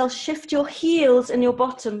exhale, shift your heels and your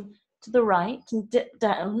bottom to the right and dip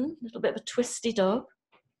down, a little bit of a twisty dog.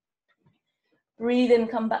 Breathe in,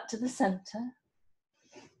 come back to the center.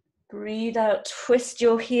 Breathe out, twist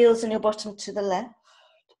your heels and your bottom to the left.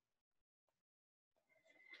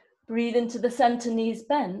 Breathe into the center, knees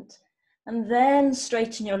bent, and then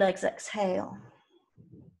straighten your legs, exhale.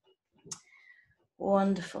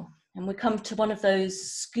 Wonderful. And we come to one of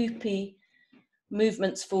those scoopy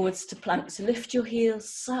movements forwards to plank. So lift your heels,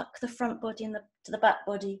 suck the front body to the back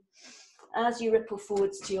body as you ripple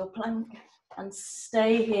forwards to your plank, and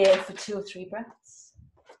stay here for 2 or 3 breaths.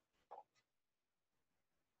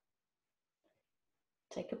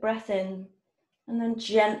 Take a breath in and then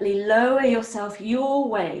gently lower yourself your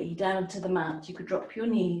way down to the mat. You could drop your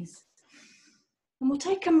knees. And we'll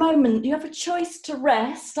take a moment. You have a choice to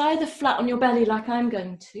rest, either flat on your belly like I'm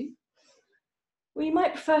going to, or you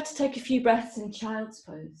might prefer to take a few breaths in child's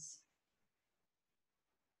pose.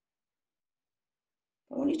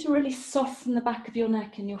 I want you to really soften the back of your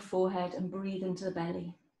neck and your forehead and breathe into the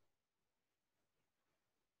belly.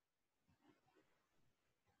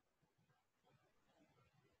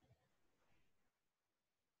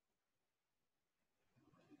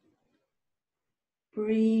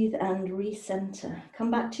 Breathe and recenter. Come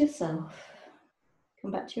back to yourself.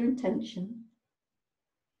 Come back to your intention.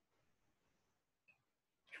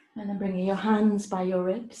 And then bringing your hands by your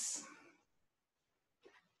ribs.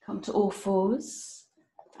 Come to all fours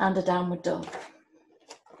and a downward dog.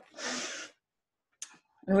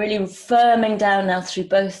 And really firming down now through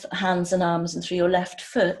both hands and arms and through your left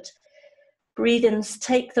foot. Breathe in,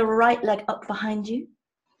 take the right leg up behind you.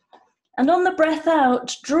 And on the breath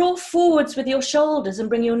out, draw forwards with your shoulders and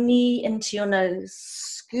bring your knee into your nose,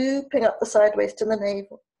 scooping up the sideways to the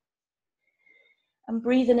navel. And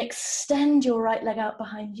breathe in, extend your right leg out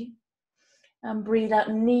behind you. And breathe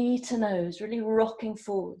out, knee to nose, really rocking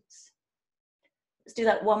forwards. Let's do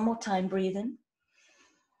that one more time, breathe in.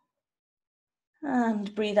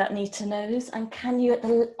 And breathe out, knee to nose. And can you, at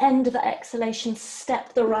the end of the exhalation,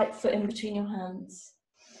 step the right foot in between your hands?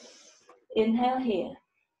 Inhale here.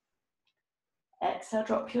 Exhale,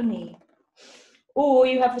 drop your knee. Or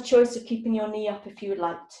you have the choice of keeping your knee up if you would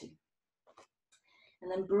like to. And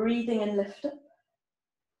then breathing in, lift up.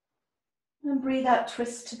 And breathe out,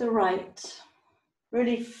 twist to the right.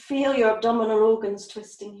 Really feel your abdominal organs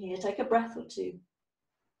twisting here. Take a breath or 2.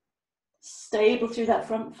 Stable through that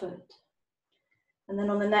front foot. And then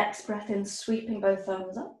on the next breath in, sweeping both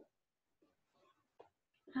arms up.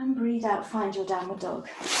 And breathe out, find your downward dog.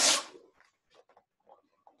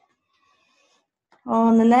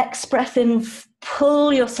 On the next breath in,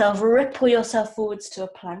 pull yourself, ripple yourself forwards to a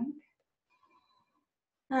plank.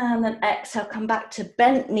 And then exhale, come back to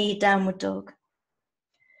bent knee, downward dog.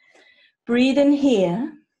 Breathe in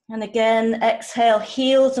here. And again, exhale,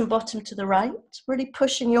 heels and bottom to the right. Really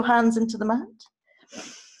pushing your hands into the mat.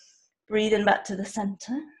 Breathe in back to the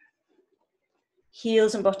center.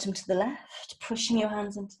 Heels and bottom to the left, pushing your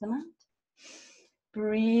hands into the mat.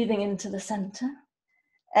 Breathing into the center.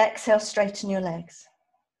 Exhale, straighten your legs.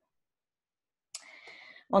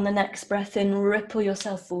 On the next breath in, ripple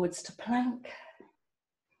yourself forwards to plank.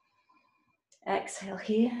 Exhale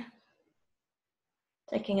here.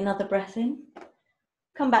 Taking another breath in.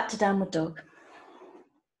 Come back to downward dog.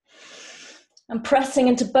 And pressing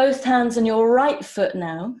into both hands on your right foot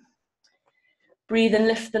now. Breathe and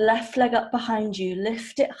lift the left leg up behind you.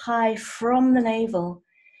 Lift it high from the navel.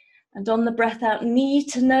 And on the breath out, knee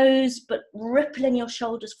to nose, but rippling your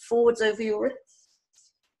shoulders forwards over your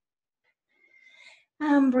wrists.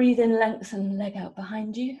 And breathe in, lengthen leg out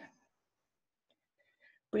behind you.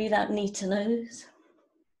 Breathe out, knee to nose.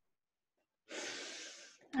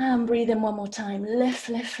 And breathe in one more time. Lift,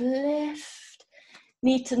 lift, lift.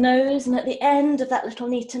 Knee to nose. And at the end of that little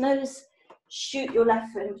knee to nose, shoot your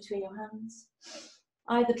left foot in between your hands.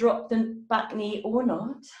 Either drop the back knee or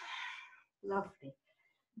not. Lovely.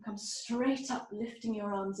 Come straight up, lifting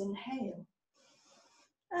your arms. Inhale.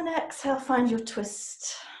 And exhale, find your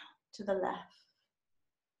twist to the left.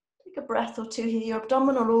 Take a breath or two here. Your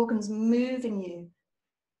abdominal organs moving you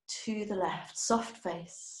to the left. Soft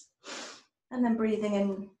face. And then breathing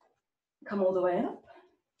in, come all the way up.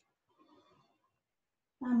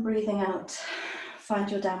 And breathing out, find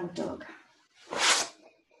your downward dog.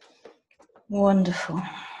 Wonderful.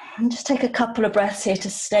 And just take a couple of breaths here to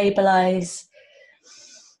stabilize,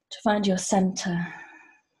 to find your center.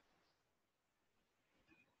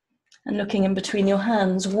 And looking in between your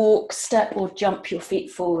hands, walk, step, or jump your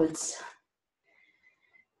feet forwards.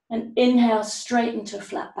 And inhale, straighten to a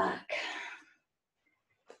flat back.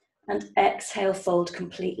 And exhale, fold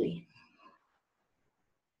completely.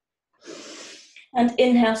 And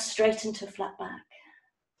inhale, straighten to a flat back.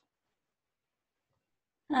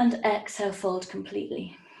 And exhale, fold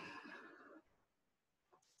completely.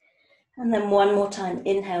 And then one more time,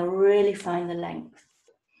 inhale, really find the length.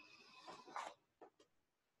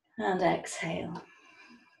 And exhale.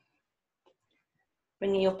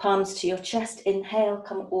 Bringing your palms to your chest, inhale,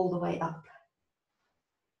 come all the way up.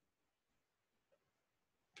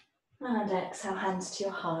 And exhale, hands to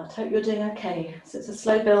your heart. Hope you're doing okay. So it's a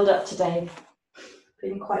slow build up today.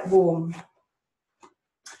 Feeling quite warm.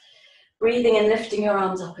 Breathing and lifting your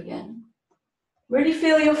arms up again. Really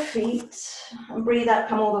feel your feet and breathe out,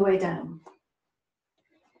 come all the way down.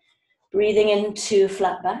 Breathing into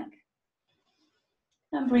flat back.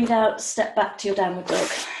 And breathe out, step back to your downward dog.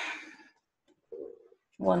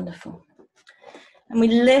 Wonderful. And we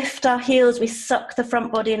lift our heels, we suck the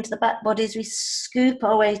front body into the back body as we scoop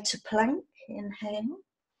our way to plank. Inhale.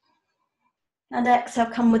 And exhale,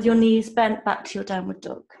 come with your knees bent back to your downward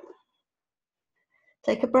dog.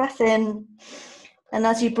 Take a breath in. And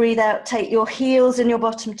as you breathe out, take your heels and your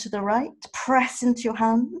bottom to the right. Press into your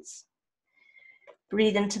hands.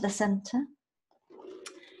 Breathe into the center.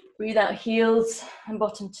 Breathe out, heels and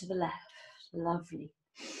bottom to the left. Lovely.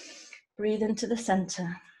 Breathe into the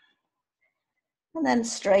center. And then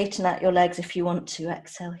straighten out your legs if you want to.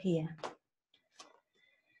 Exhale here.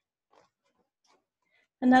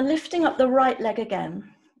 And now lifting up the right leg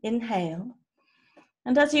again. Inhale.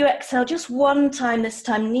 And as you exhale, just one time this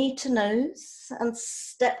time, knee to nose, and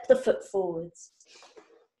step the foot forwards.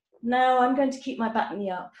 Now I'm going to keep my back knee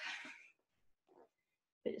up.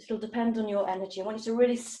 It'll depend on your energy. I want you to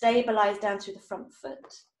really stabilize down through the front foot.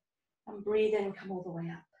 And breathe in, come all the way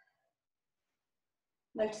up.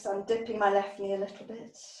 Notice I'm dipping my left knee a little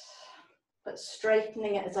bit, but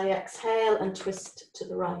straightening it as I exhale and twist to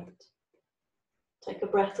the right. Take a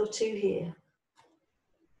breath or two here.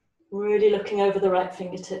 Really looking over the right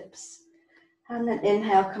fingertips. And then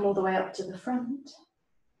inhale, come all the way up to the front.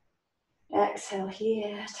 Exhale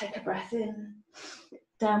here, take a breath in.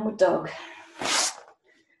 Downward dog.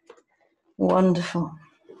 Wonderful.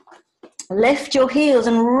 Lift your heels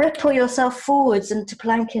and ripple yourself forwards into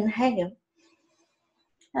plank. Inhale.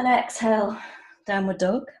 And exhale, downward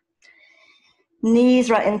dog. Knees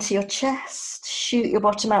right into your chest. Shoot your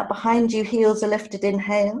bottom out behind you. Heels are lifted.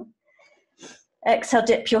 Inhale. Exhale,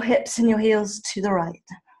 dip your hips and your heels to the right.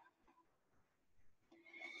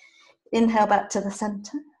 Inhale back to the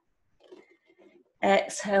center.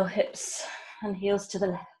 Exhale, hips and heels to the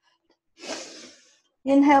left.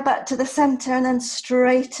 Inhale back to the center and then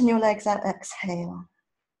straighten your legs out. Exhale.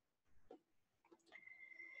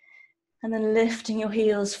 And then lifting your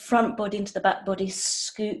heels, front body into the back body,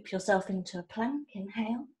 scoop yourself into a plank.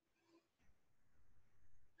 Inhale.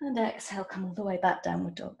 And exhale, come all the way back,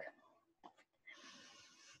 downward dog.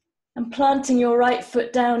 And planting your right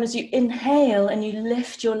foot down as you inhale and you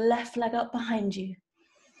lift your left leg up behind you.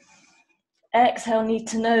 Exhale, knee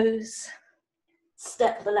to nose.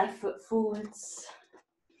 Step the left foot forwards.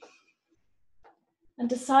 And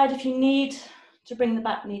decide if you need to bring the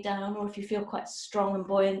back knee down or if you feel quite strong and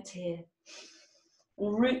buoyant here.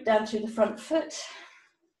 And root down through the front foot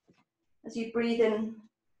as you breathe in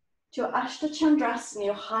to your Ashta Chandrasana,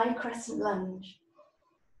 your high crescent lunge.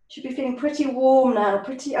 Should be feeling pretty warm now,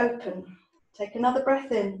 pretty open. Take another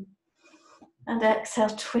breath in and exhale,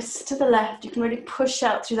 twist to the left. You can really push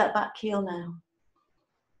out through that back heel now.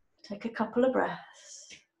 Take a couple of breaths.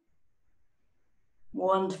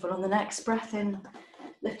 Wonderful. On the next breath in,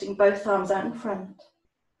 lifting both arms out in front.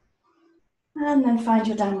 And then find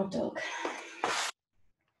your downward dog.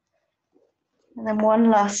 And then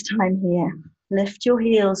one last time here. Lift your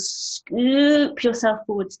heels, scoop yourself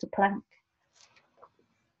forwards to plank.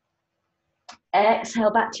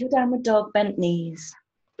 Exhale back to your downward dog, bent knees.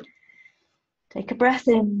 Take a breath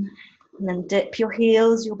in, and then dip your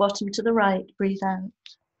heels, your bottom to the right, breathe out.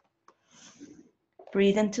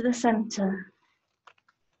 Breathe into the center.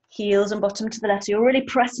 Heels and bottom to the left. So you're really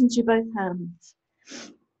pressing through both hands.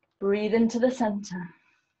 Breathe into the center.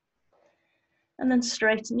 And then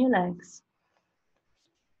straighten your legs.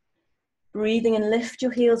 Breathing and lift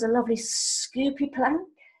your heels, a lovely scoopy plank.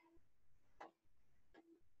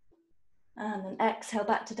 And then exhale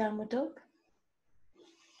back to downward dog.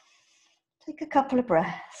 Take a couple of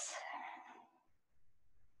breaths.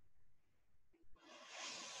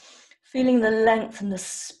 Feeling the length and the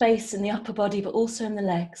space in the upper body, but also in the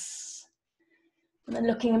legs. And then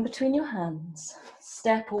looking in between your hands.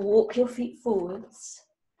 Step or walk your feet forwards.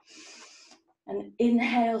 And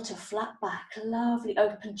inhale to flat back, lovely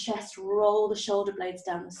open chest, roll the shoulder blades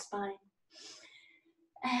down the spine.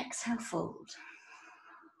 Exhale, fold.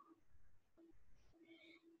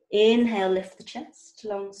 Inhale, lift the chest,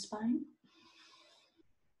 long spine.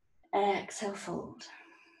 Exhale, fold.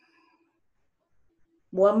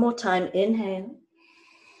 One more time, inhale.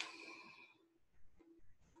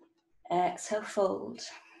 Exhale, fold.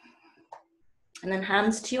 And then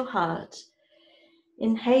hands to your heart.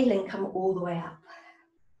 Inhaling, come all the way up.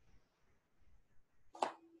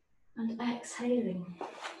 And exhaling,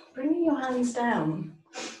 bringing your hands down.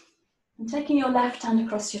 And taking your left hand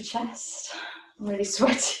across your chest. I'm really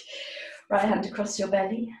sweaty. Right hand across your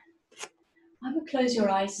belly. I would close your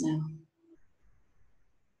eyes now.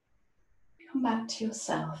 Come back to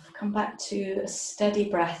yourself. Come back to a steady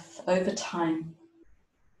breath over time.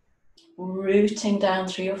 Rooting down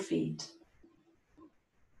through your feet.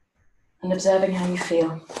 And observing how you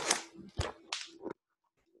feel.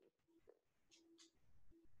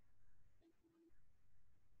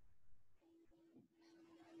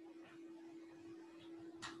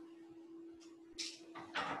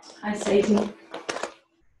 Hi Sadie.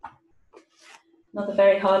 Another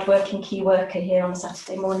very hard-working key worker here on a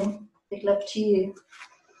Saturday morning. Big love to you.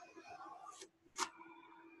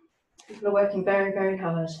 People are working very, very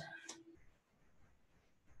hard.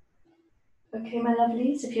 Okay, my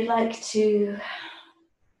lovelies, if you'd like to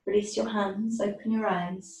release your hands, open your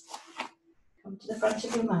eyes, come to the front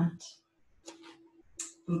of your mat,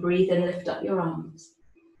 and breathe in, lift up your arms.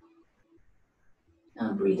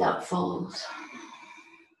 And breathe out, fold.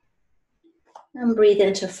 And breathe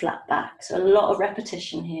into a flat back. So a lot of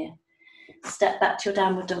repetition here. Step back to your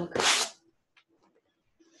downward dog.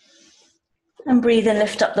 And breathe in,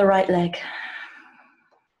 lift up the right leg.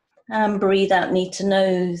 And breathe out, knee to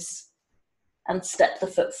nose. And step the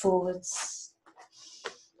foot forwards.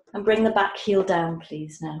 And bring the back heel down,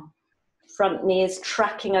 please, now. Front knee is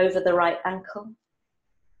tracking over the right ankle.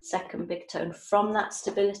 Second big toe. From that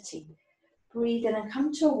stability, breathe in and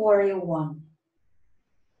come to a warrior one.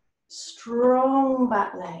 Strong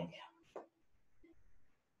back leg.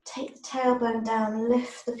 Take the tailbone down,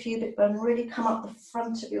 lift the pubic bone, really come up the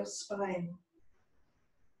front of your spine.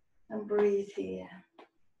 And breathe here.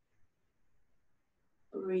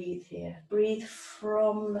 Breathe here. Breathe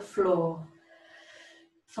from the floor.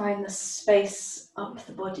 Find the space up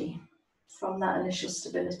the body from that initial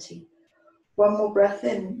stability. One more breath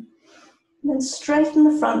in. And then straighten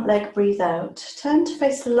the front leg, breathe out. Turn to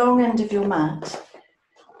face the long end of your mat.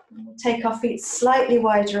 We'll take our feet slightly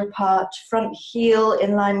wider apart, front heel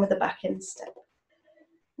in line with the back instep.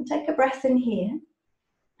 And take a breath in here,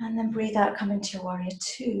 and then breathe out, come into your warrior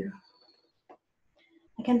two.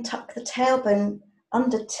 Again, tuck the tailbone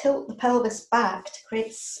under, tilt the pelvis back to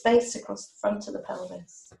create space across the front of the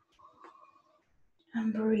pelvis.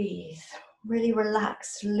 And breathe, really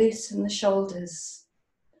relax, loosen the shoulders.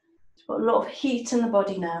 We've got a lot of heat in the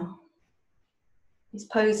body now. These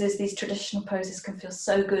poses, these traditional poses can feel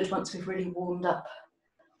so good once we've really warmed up.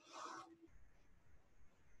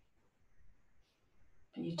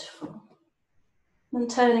 Beautiful. And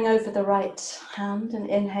turning over the right hand and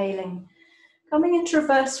inhaling. Coming into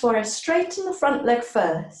reverse warrior, straighten the front leg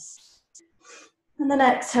first. And then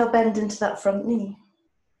exhale, bend into that front knee.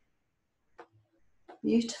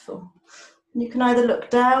 Beautiful. And you can either look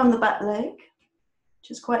down the back leg,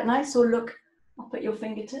 which is quite nice, or look up at your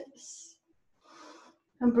fingertips.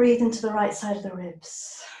 And breathe into the right side of the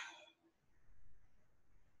ribs.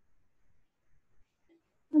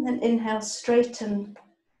 And then inhale, straighten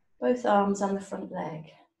both arms and the front leg.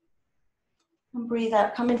 And breathe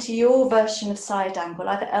out, come into your version of side angle,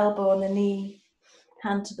 either elbow on the knee,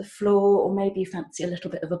 hand to the floor, or maybe you fancy a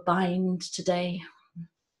little bit of a bind today.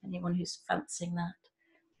 Anyone who's fancying that.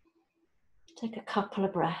 Take a couple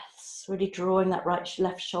of breaths, really drawing that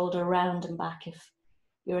left shoulder around and back if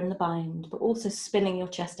you're in the bind, but also spinning your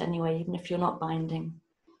chest anyway, even if you're not binding.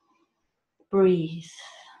 Breathe.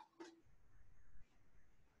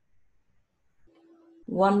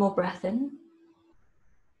 One more breath in.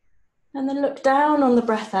 And then look down on the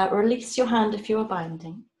breath out. Release your hand if you are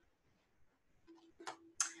binding.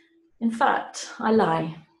 In fact, I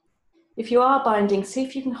lie. If you are binding, see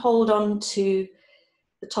if you can hold on to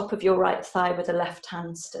the top of your right thigh with the left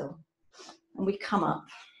hand still. And we come up.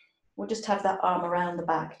 We'll just have that arm around the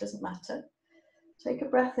back, doesn't matter. Take a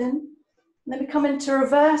breath in. And then we come into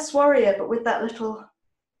reverse warrior, but with that little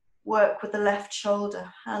work with the left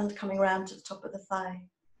shoulder, hand coming round to the top of the thigh.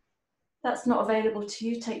 That's not available to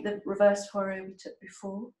you, take the reverse warrior we took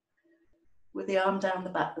before, with the arm down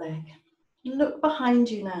the back leg. And look behind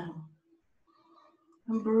you now.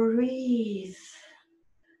 And breathe.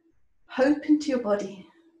 Hope into your body.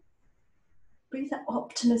 Breathe that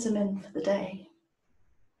optimism in for the day.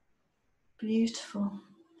 Beautiful.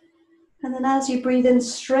 And then as you breathe in,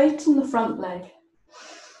 straighten the front leg.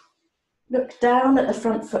 Look down at the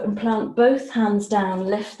front foot and plant both hands down.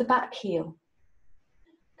 Lift the back heel.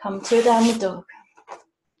 Come to a downward dog.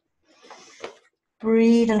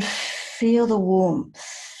 Breathe and feel the warmth.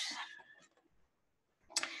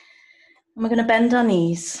 And we're going to bend our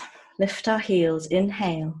knees. Lift our heels.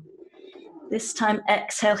 Inhale. This time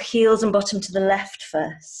exhale, heels and bottom to the left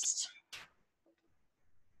first.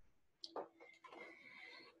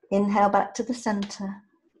 Inhale back to the center.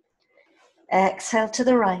 Exhale to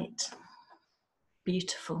the right.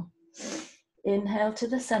 Beautiful. Inhale to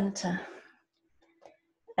the center.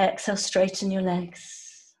 Exhale, straighten your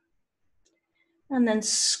legs. And then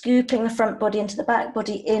scooping the front body into the back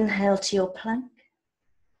body, inhale to your plank.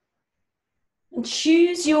 And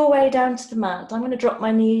choose your way down to the mat. I'm going to drop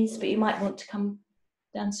my knees, but you might want to come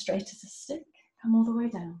down straight as a stick. Come all the way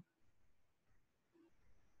down.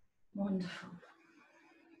 Wonderful.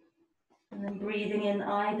 And then breathing in,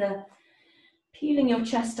 either peeling your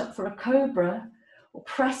chest up for a cobra or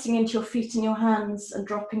pressing into your feet and your hands and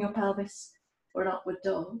dropping your pelvis for an upward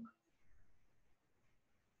dog.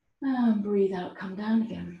 And breathe out, come down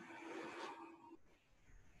again.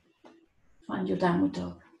 Find your downward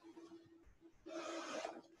dog.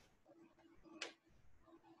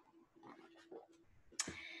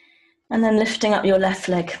 And then lifting up your left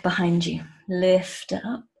leg behind you. Lift it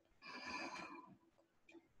up.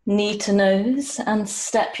 Knee to nose and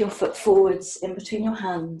step your foot forwards in between your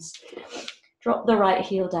hands. Drop the right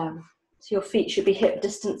heel down. So your feet should be hip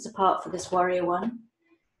distance apart for this warrior one.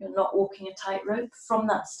 You're not walking a tightrope. From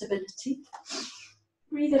that stability,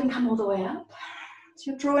 breathe in, come all the way up.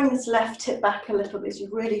 So you're drawing this left hip back a little bit as you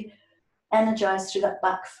really energize through that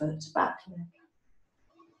back foot, back leg.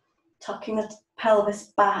 Tucking the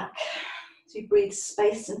pelvis back so you breathe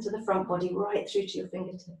space into the front body right through to your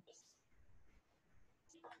fingertips.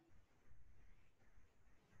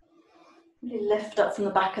 Really lift up from the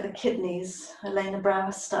back of the kidneys, Elena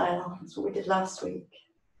Brower style. That's what we did last week.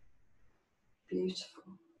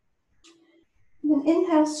 Beautiful. And then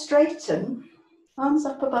inhale, straighten, arms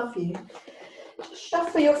up above you. Just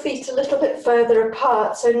shuffle your feet a little bit further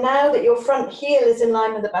apart. So now that your front heel is in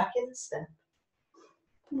line with the back instep.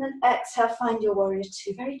 And then exhale, find your warrior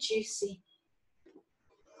two, very juicy.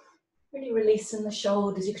 Really releasing the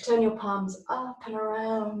shoulders. You can turn your palms up and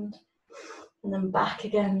around and then back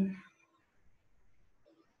again.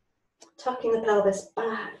 Tucking the pelvis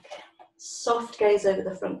back. Soft gaze over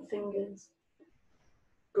the front fingers.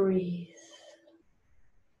 Breathe.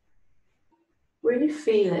 Really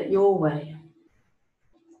feel it your way.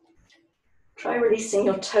 Try releasing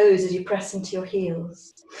your toes as you press into your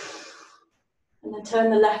heels. And then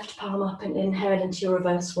turn the left palm up and inhale into your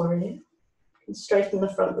reverse warrior. And straighten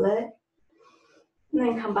the front leg. And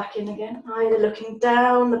then come back in again, either looking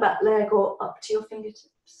down the back leg or up to your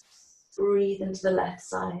fingertips. Breathe into the left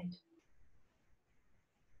side.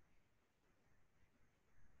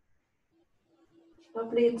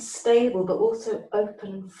 bubbly and stable, but also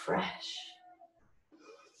open and fresh.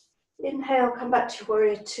 Inhale, come back to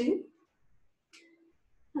warrior two.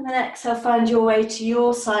 And then exhale, find your way to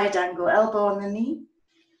your side angle, elbow on the knee,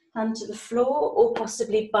 hand to the floor, or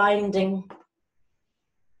possibly binding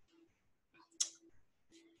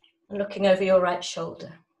and looking over your right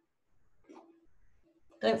shoulder.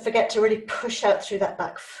 Don't forget to really push out through that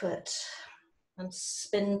back foot and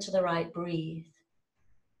spin to the right, breathe.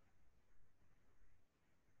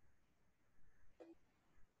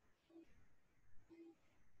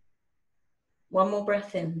 One more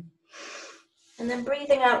breath in. And then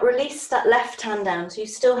breathing out, release that left hand down. So you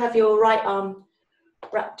still have your right arm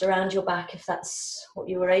wrapped around your back if that's what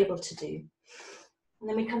you were able to do. And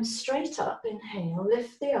then we come straight up, inhale,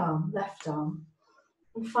 lift the arm, left arm,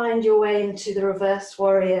 and find your way into the reverse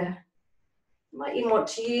warrior. You might even want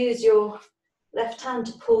to use your left hand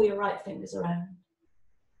to pull your right fingers around.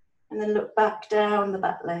 And then look back down the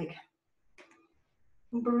back leg.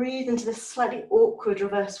 And breathe into this slightly awkward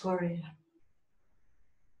reverse warrior.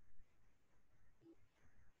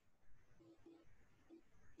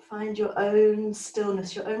 Find your own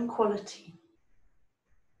stillness, your own quality.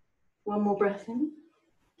 One more breath in.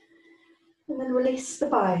 And then release the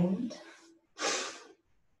bind.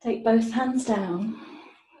 Take both hands down.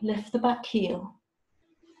 Lift the back heel.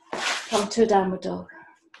 Come to a downward dog.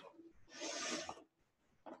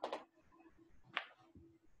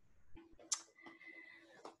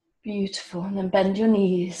 Beautiful. And then bend your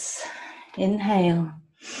knees. Inhale.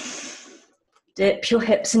 Dip your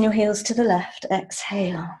hips and your heels to the left.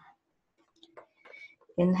 Exhale.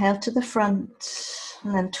 Inhale to the front.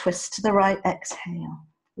 And then twist to the right. Exhale.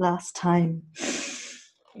 Last time.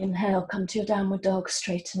 Inhale, come to your downward dog.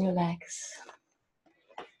 Straighten your legs.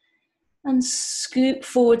 And scoop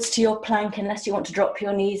forwards to your plank unless you want to drop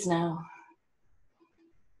your knees now.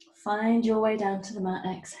 Find your way down to the mat.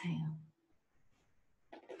 Exhale.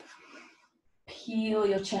 Peel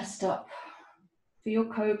your chest up for your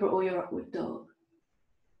cobra or your upward dog.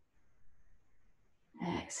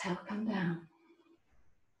 Exhale, come down.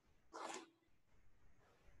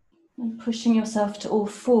 And pushing yourself to all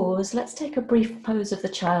fours, let's take a brief pose of the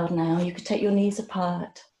child now. You could take your knees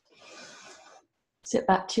apart. Sit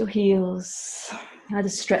back to your heels. Either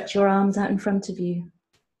stretch your arms out in front of you.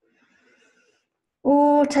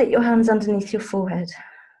 Or take your hands underneath your forehead.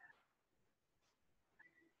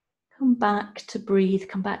 Come back to breathe,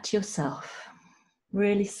 come back to yourself.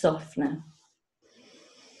 Really soft now.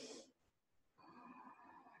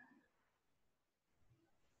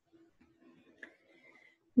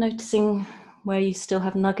 Noticing where you still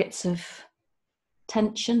have nuggets of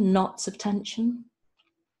tension, knots of tension.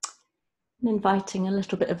 And inviting a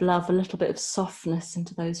little bit of love, a little bit of softness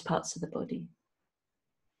into those parts of the body.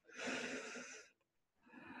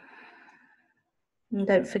 And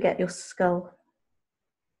don't forget your skull.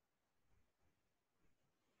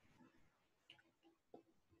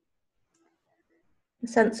 A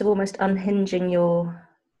sense of almost unhinging your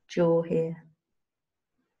jaw here.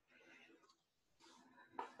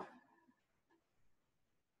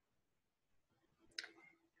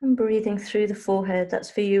 And breathing through the forehead. That's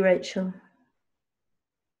for you, Rachel.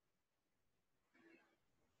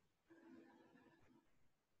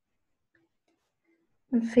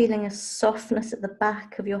 And feeling a softness at the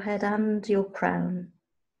back of your head and your crown.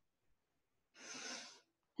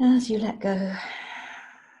 As you let go.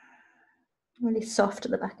 Really soft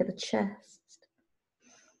at the back of the chest.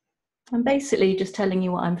 I'm basically just telling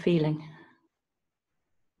you what I'm feeling.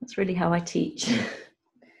 That's really how I teach.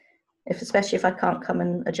 Especially if I can't come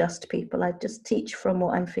and adjust people, I just teach from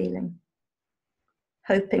what I'm feeling.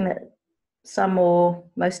 Hoping that some or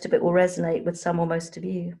most of it will resonate with some or most of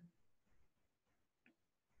you.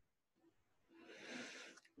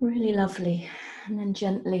 Really lovely. And then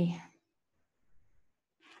gently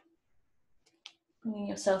bringing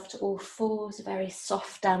yourself to all fours, a very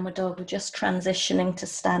soft downward dog. We're just transitioning to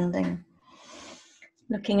standing.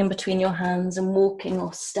 Looking in between your hands and walking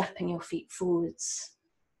or stepping your feet forwards.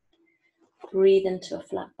 Breathe into a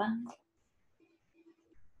flat back.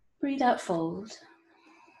 Breathe out, fold.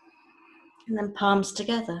 And then palms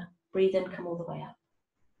together. Breathe in, come all the way up.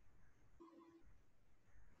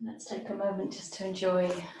 Let's take a moment just to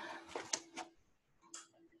enjoy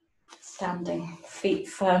standing, feet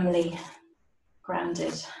firmly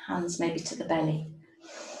grounded, hands maybe to the belly.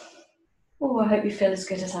 Oh, I hope you feel as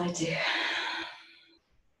good as I do.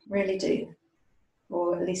 Really do.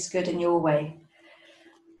 Or at least good in your way.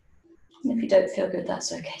 And if you don't feel good,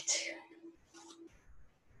 that's okay too.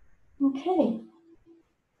 Okay.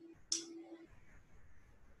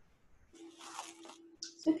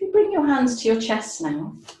 So if you bring your hands to your chest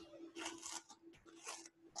now,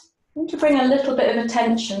 going to bring a little bit of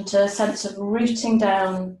attention to a sense of rooting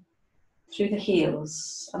down through the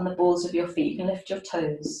heels and the balls of your feet. You can lift your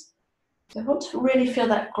toes. So I want to really feel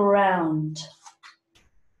that ground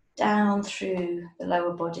down through the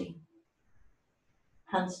lower body.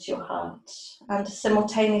 Hands to your heart. And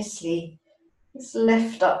simultaneously, just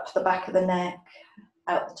lift up the back of the neck,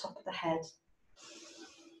 out the top of the head.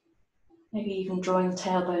 Maybe even drawing the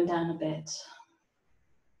tailbone down a bit.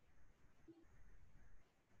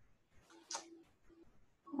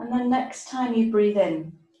 And then next time you breathe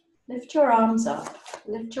in, lift your arms up,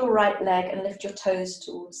 lift your right leg and lift your toes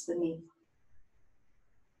towards the knee.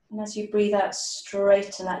 And as you breathe out,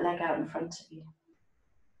 straighten that leg out in front of you.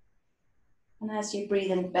 And as you breathe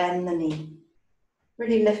in, bend the knee,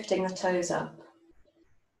 really lifting the toes up.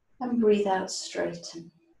 And breathe out,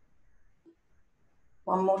 straighten.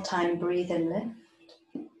 One more time, breathe in,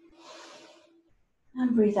 lift.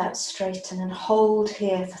 And breathe out, straighten, and hold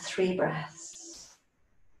here for 3 breaths.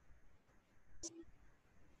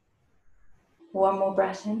 One more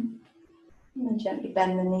breath in, and then gently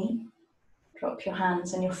bend the knee. Drop your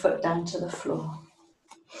hands and your foot down to the floor.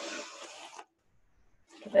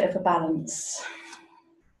 A bit of a balance.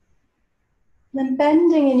 Then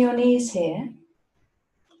bending in your knees here.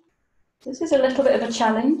 This is a little bit of a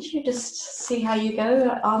challenge. You just see how you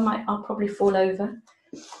go. I'll probably fall over.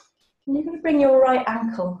 And you're going to bring your right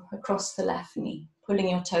ankle across the left knee, pulling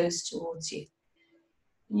your toes towards you.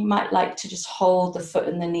 And you might like to just hold the foot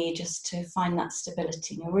and the knee just to find that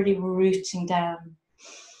stability. And you're really rooting down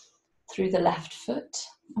through the left foot.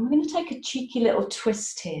 And we're going to take a cheeky little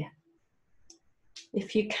twist here.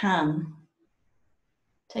 If you can,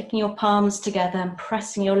 taking your palms together and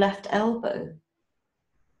pressing your left elbow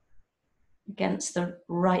against the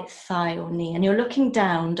right thigh or knee. And you're looking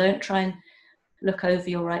down, don't try and look over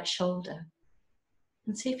your right shoulder.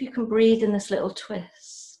 And see if you can breathe in this little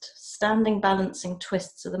twist. Standing balancing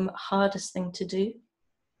twists are the hardest thing to do,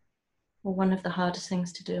 or one of the hardest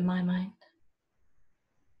things to do in my mind.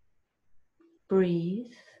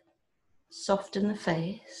 Breathe, soften the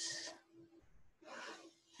face,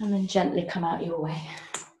 and then gently come out your way.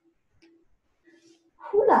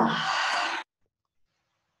 Hula.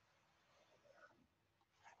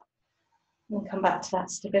 And come back to that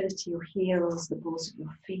stability, your heels, the balls of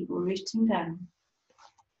your feet rooting down.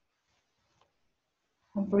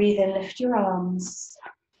 And breathe in, lift your arms,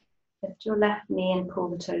 lift your left knee and pull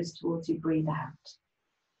the toes towards you, breathe out.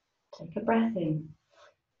 Take a breath in.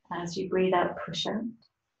 As you breathe out, push out.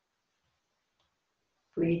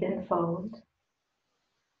 Breathe in, fold.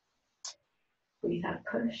 Breathe out,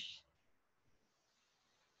 push.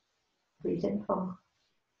 Breathe in, fold.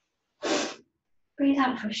 Breathe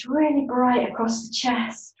out, push really bright across the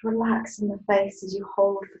chest. Relax in the face as you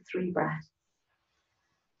hold for 3 breaths.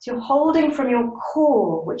 So you're holding from your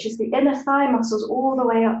core, which is the inner thigh muscles, all the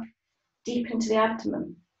way up deep into the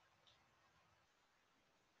abdomen.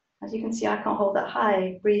 As you can see, I can't hold that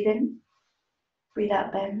high. Breathe in, breathe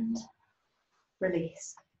out, bend,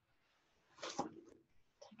 release.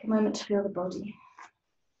 Take a moment to feel the body.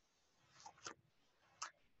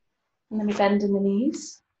 And then we bend in the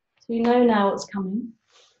knees. So you know now what's coming.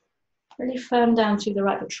 Really firm down through the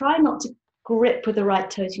right, but try not to grip with the right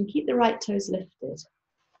toes. You can keep the right toes lifted.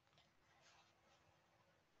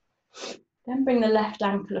 Then bring the left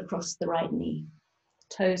ankle across the right knee,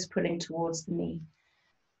 toes pulling towards the knee.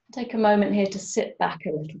 Take a moment here to sit back a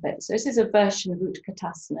little bit. So this is a version of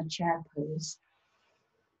Utkatasana, chair pose.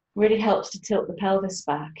 Really helps to tilt the pelvis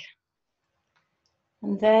back.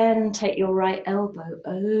 And then take your right elbow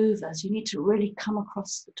over. So you need to really come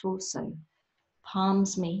across the torso.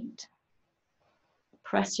 Palms meet.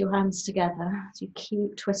 Press your hands together as you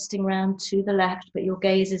keep twisting round to the left, but your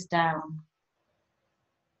gaze is down.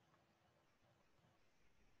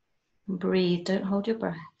 And breathe, don't hold your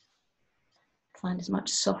breath. Find as much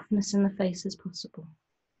softness in the face as possible.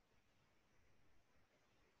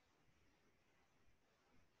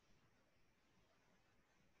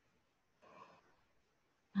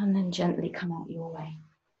 And then gently come out your way.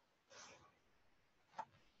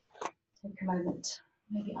 Take a moment,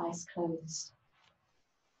 maybe eyes closed.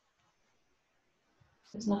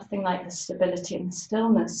 There's nothing like the stability and the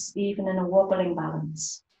stillness, even in a wobbling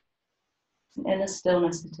balance. An inner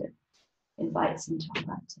stillness that it invites into our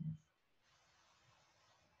practice.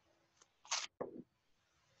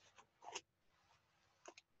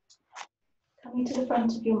 Coming to the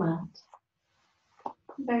front of your mat.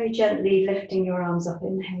 Very gently lifting your arms up,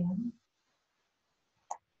 inhale.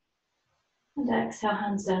 And exhale,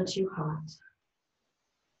 hands down to your heart.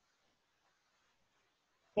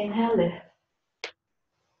 Inhale, lift.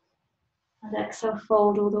 And exhale,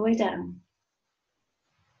 fold all the way down.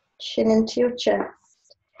 Chin into your chest.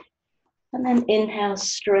 And then inhale,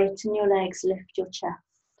 straighten your legs, lift your chest.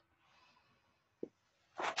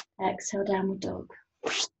 Exhale, downward dog.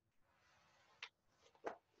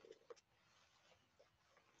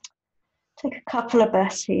 Take a couple of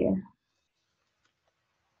breaths here.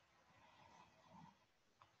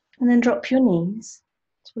 And then drop your knees.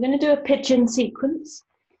 So we're going to do a pigeon sequence.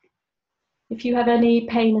 If you have any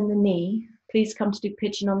pain in the knee, please come to do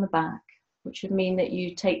pigeon on the back, which would mean that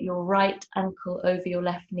you take your right ankle over your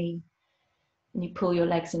left knee and you pull your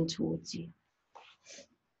legs in towards you.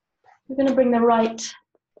 We're going to bring the right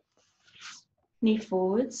knee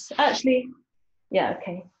forwards. Actually, yeah,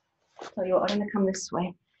 okay. Tell you what, I'm going to come this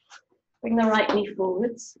way. Bring the right knee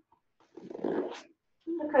forwards.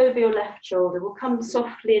 Look over your left shoulder. We'll come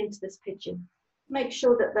softly into this pigeon. Make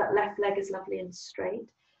sure that that left leg is lovely and straight.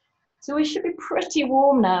 So we should be pretty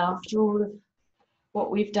warm now after all of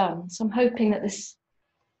what we've done. So I'm hoping that this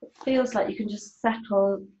feels like you can just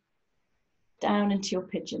settle down into your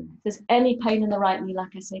pigeon. If there's any pain in the right knee,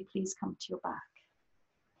 like I say, please come to your back.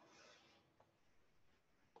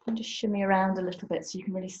 And just shimmy around a little bit so you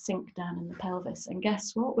can really sink down in the pelvis. And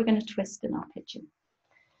guess what? We're going to twist in our pigeon.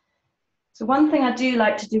 So one thing I do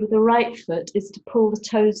like to do with the right foot is to pull the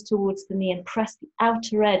toes towards the knee and press the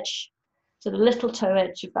outer edge, so the little toe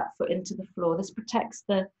edge of that foot into the floor. This protects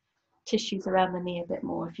the tissues around the knee a bit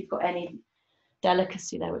more if you've got any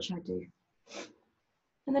delicacy there, which I do.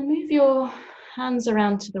 And then move your hands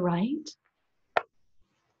around to the right.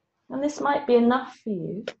 And this might be enough for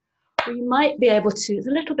you. Or you might be able to, it's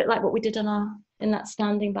a little bit like what we did in that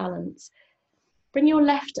standing balance. Bring your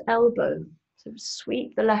left elbow, so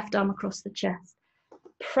sweep the left arm across the chest.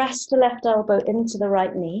 Press the left elbow into the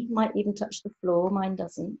right knee, might even touch the floor, mine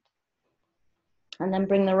doesn't. And then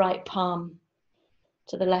bring the right palm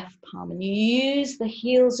to the left palm. And you use the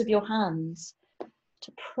heels of your hands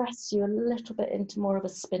to press you a little bit into more of a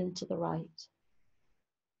spin to the right.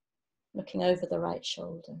 Looking over the right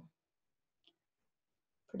shoulder.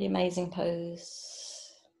 Pretty amazing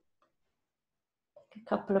pose. Take a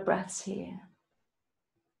couple of breaths here.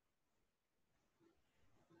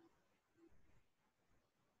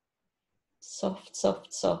 Soft,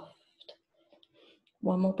 soft, soft.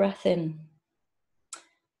 One more breath in.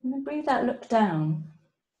 And then breathe out, look down.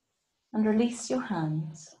 And release your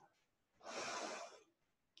hands.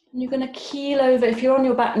 And you're going to keel over. If you're on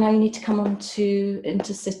your back now, you need to come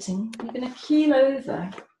into sitting. You're going to keel over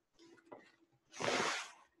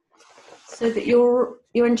so that you're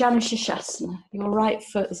in Janu Shirshasana. Your right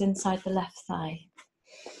foot is inside the left thigh.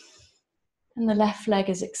 And the left leg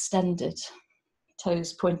is extended,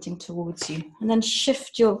 toes pointing towards you. And then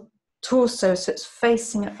shift your torso so it's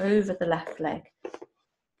facing over the left leg.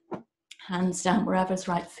 Hands down wherever's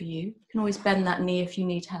right for you. You can always bend that knee if you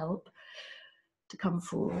need help to come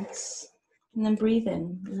forwards. And then breathe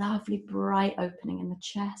in. Lovely bright opening in the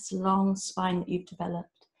chest, long spine that you've developed.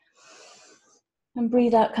 And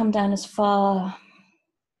breathe out, come down as far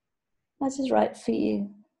as is right for you.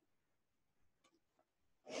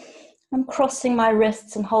 I'm crossing my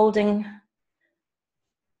wrists and holding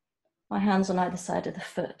my hands on either side of the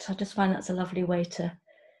foot. I just find that's a lovely way to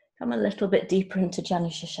come a little bit deeper into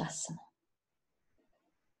Janu Shirshasana.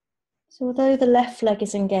 So although the left leg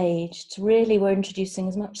is engaged, really we're introducing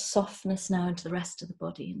as much softness now into the rest of the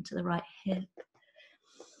body, into the right hip,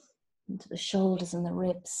 into the shoulders and the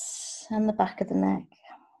ribs and the back of the neck.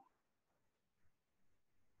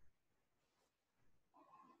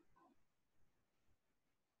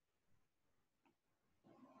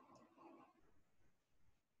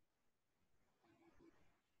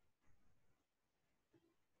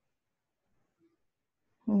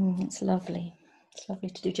 It's lovely. It's lovely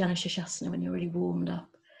to do Janu Shirshasana when you're really warmed up.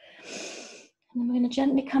 And then we're going to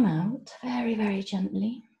gently come out, very, very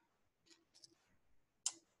gently.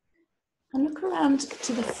 And look around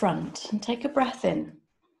to the front and take a breath in.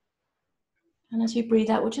 And as you breathe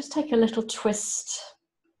out, we'll just take a little twist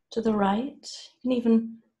to the right. You can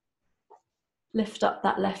even lift up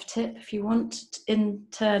that left hip if you want.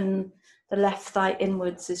 Turn the left thigh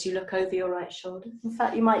inwards as you look over your right shoulder. In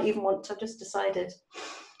fact, you might even want to, I've just decided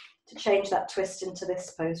to change that twist into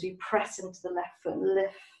this pose. We press into the left foot and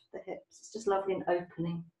lift the hips. It's just lovely and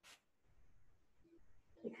opening.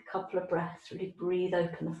 Take a couple of breaths, really breathe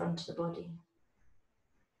open the front of the body.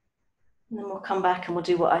 And then we'll come back and we'll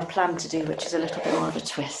do what I plan to do, which is a little bit more of a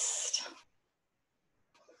twist.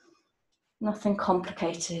 Nothing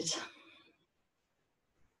complicated.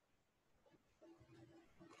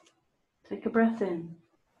 Take a breath in.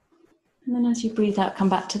 And then as you breathe out, come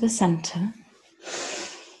back to the center.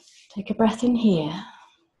 Take a breath in here.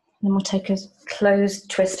 And then we'll take a closed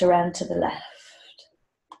twist around to the left.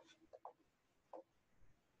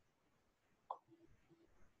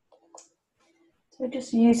 So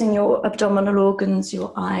just using your abdominal organs,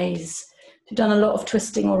 your eyes. You've done a lot of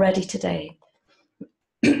twisting already today.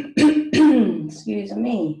 Excuse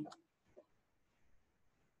me.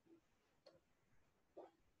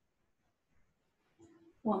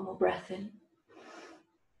 One more breath in.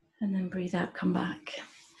 And then breathe out, come back.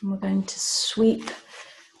 And we're going to sweep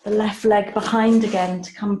the left leg behind again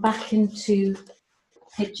to come back into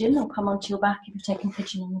pigeon, or come onto your back if you're taking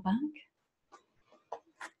pigeon on the back.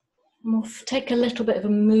 And we'll take a little bit of a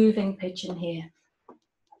moving pigeon here.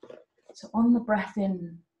 So on the breath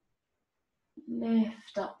in,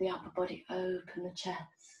 lift up the upper body, open the chest,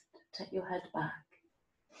 take your head back.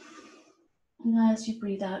 And as you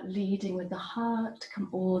breathe out, leading with the heart, come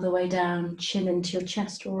all the way down, chin into your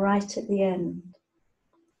chest right at the end.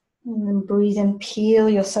 And then breathe in, peel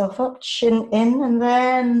yourself up, chin in, and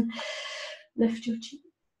then lift your chin.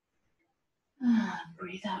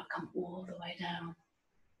 Breathe out, come all the way down.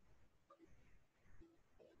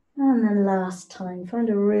 And then last time, find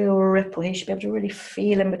a real ripple. You should be able to really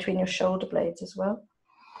feel in between your shoulder blades as well.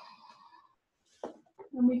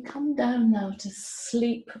 And we come down now to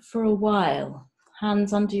sleep for a while.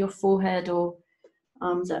 Hands under your forehead or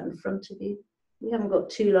arms out in front of you. We haven't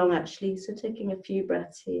got too long actually, so taking a few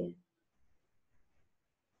breaths here.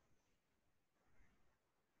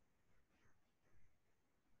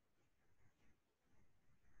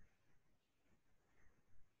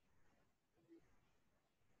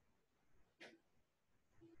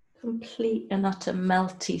 Complete and utter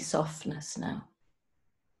melty softness now.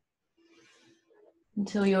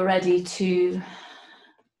 Until you're ready to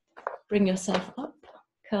bring yourself up,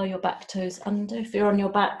 curl your back toes under. If you're on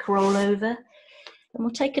your back, roll over. And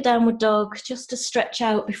we'll take a downward dog just to stretch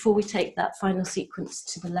out before we take that final sequence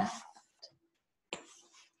to the left.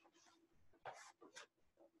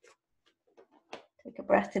 Take a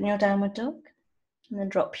breath in your downward dog. And then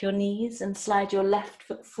drop your knees and slide your left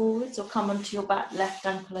foot forwards, or come onto your back, left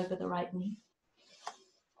ankle over the right knee.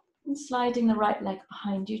 And sliding the right leg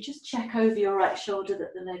behind you, just check over your right shoulder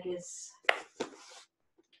that the leg is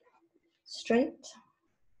straight.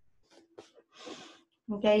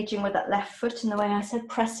 Engaging with that left foot in the way I said,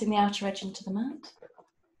 pressing the outer edge into the mat.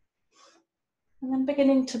 And then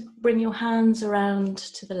beginning to bring your hands around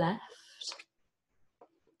to the left.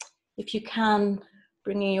 If you can,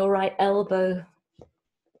 bringing your right elbow.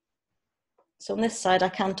 So on this side, I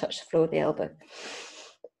can touch the floor with the elbow.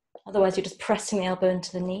 Otherwise, you're just pressing the elbow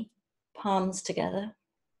into the knee, palms together.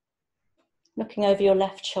 Looking over your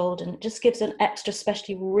left shoulder, and it just gives an extra,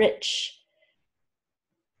 especially rich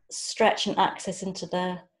stretch and access into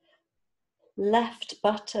the left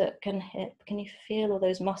buttock and hip. Can you feel all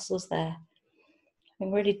those muscles there?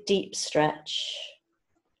 Having really deep stretch,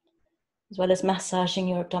 as well as massaging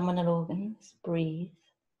your abdominal organs. Breathe.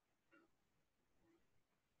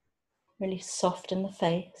 Really soften the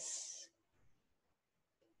face.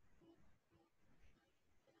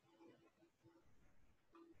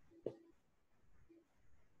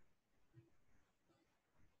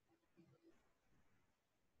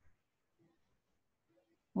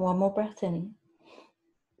 One more breath in.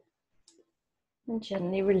 And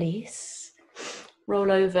gently release.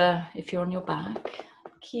 Roll over if you're on your back.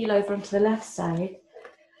 Keel over onto the left side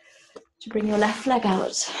to bring your left leg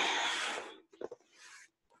out.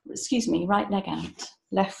 Excuse me, right leg out.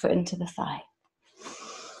 Left foot into the thigh.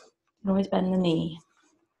 And always bend the knee.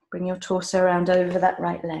 Bring your torso around over that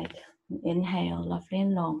right leg. Inhale, lovely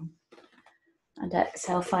and long. And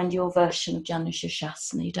exhale, find your version of Janu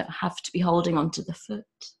Shirshasana. You don't have to be holding onto the foot.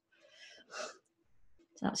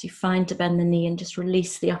 It's absolutely fine to bend the knee and just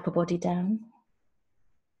release the upper body down.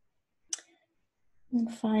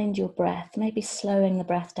 And find your breath, maybe slowing the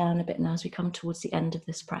breath down a bit now as we come towards the end of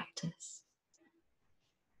this practice.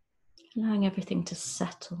 Allowing everything to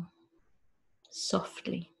settle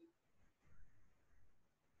softly.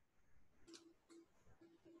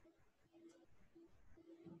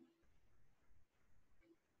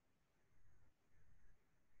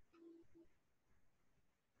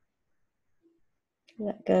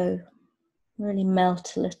 Let go, really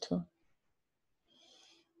melt a little.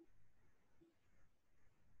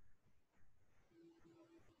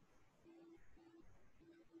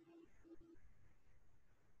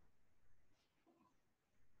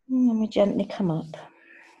 And then we gently come up,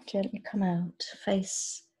 gently come out,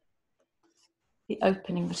 face the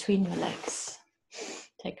opening between your legs.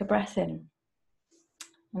 Take a breath in.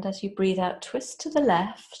 And as you breathe out, twist to the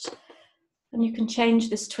left. And you can change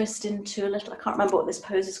this twist into a little, I can't remember what this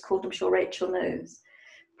pose is called, I'm sure Rachel knows.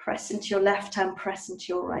 Press into your left hand, press into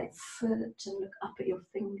your right foot, and look up at your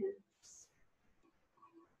fingers.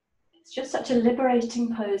 It's just such a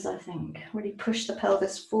liberating pose, I think. Really push the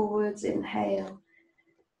pelvis forwards, inhale.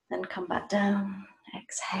 Then come back down,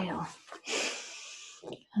 exhale.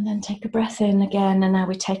 And then take a breath in again, and now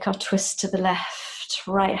we take our twist to the left,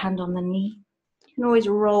 right hand on the knee. You can always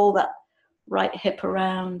roll that right hip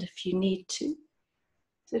around if you need to,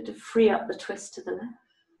 so to free up the twist to the left.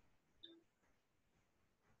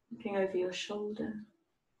 Looking over your shoulder,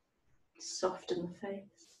 soften the face.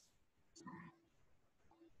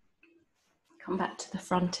 Come back to the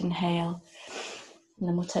front, inhale, and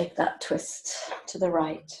then we'll take that twist to the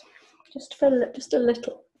right. Just a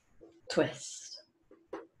little twist.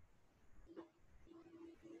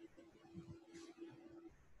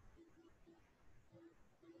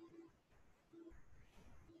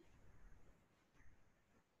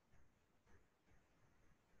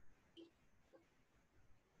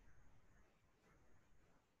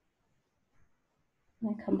 And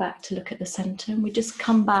then come back to look at the center, and we just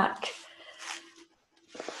come back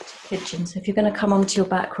to pigeon. So if you're going to come onto your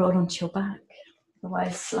back, roll onto your back.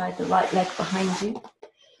 Otherwise, slide the right leg behind you.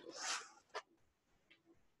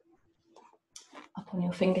 Up on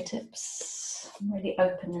your fingertips. Really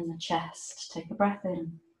open in the chest. Take a breath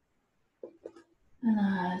in.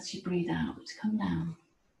 And as you breathe out, come down.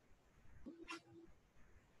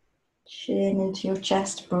 Chin into your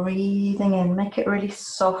chest, breathing in. Make it really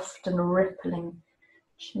soft and rippling.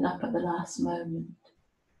 Chin up at the last moment.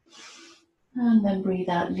 And then breathe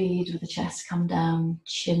out, lead with the chest, come down,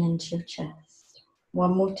 chin into your chest.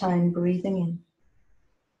 One more time, breathing in.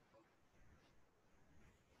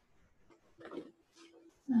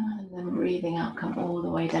 And then breathing out, come all the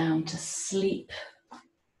way down to sleep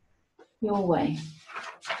your way.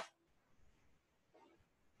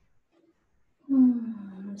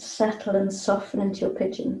 Settle and soften into your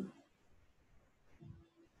pigeon.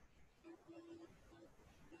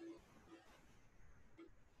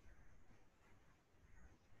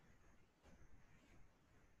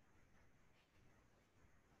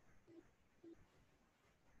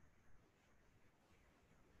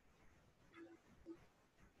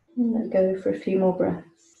 And let go for a few more breaths.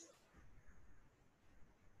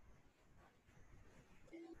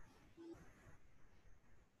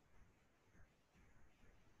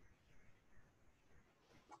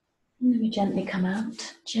 And then we gently come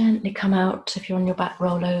out. Gently come out. If you're on your back,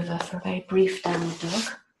 roll over for a very brief downward dog.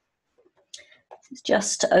 This is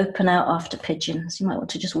just to open out after pigeons. You might want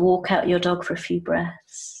to just walk out your dog for a few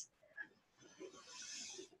breaths.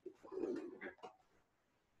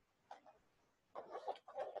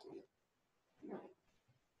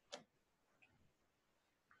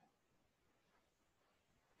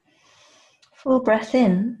 Full breath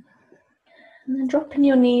in, and then dropping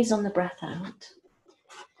your knees on the breath out.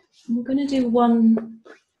 And we're going to do one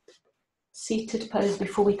seated pose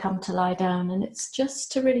before we come to lie down, and it's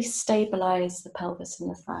just to really stabilize the pelvis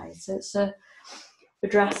and the thighs. So it's a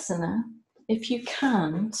Vidrasana, if you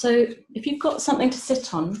can. So if you've got something to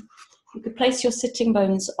sit on, you could place your sitting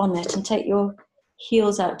bones on it and take your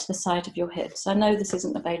heels out to the side of your hips. I know this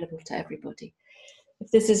isn't available to everybody.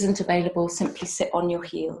 If this isn't available, simply sit on your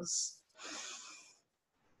heels.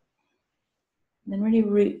 Then really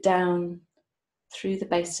root down through the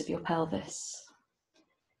base of your pelvis.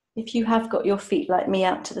 If you have got your feet like me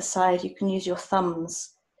out to the side, you can use your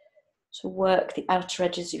thumbs to work the outer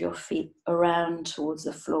edges of your feet around towards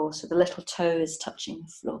the floor, so the little toe is touching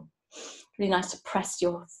the floor. Really nice to press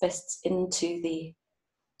your fists into the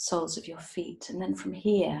soles of your feet. And then from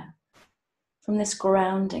here, from this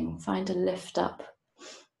grounding, find a lift up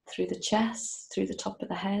through the chest, through the top of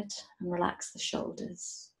the head, and relax the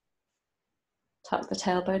shoulders. Tuck the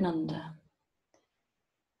tailbone under.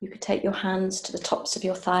 You could take your hands to the tops of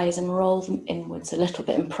your thighs and roll them inwards a little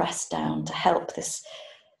bit and press down to help this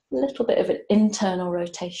little bit of an internal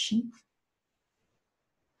rotation.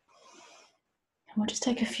 And we'll just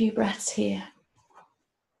take a few breaths here.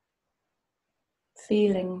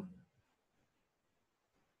 Really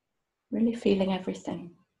feeling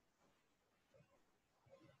everything.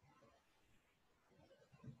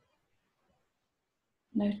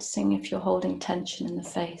 Noticing if you're holding tension in the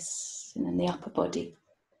face and in the upper body,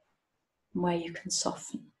 and where you can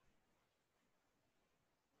soften.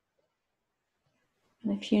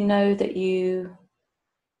 And if you know that you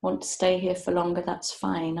want to stay here for longer, that's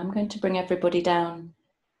fine. I'm going to bring everybody down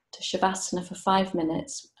to Shavasana for 5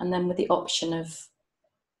 minutes, and then with the option of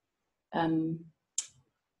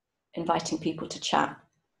inviting people to chat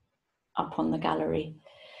up on the gallery.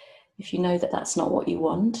 If you know that that's not what you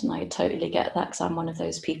want, and I totally get that because I'm one of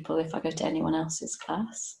those people, if I go to anyone else's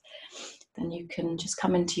class, then you can just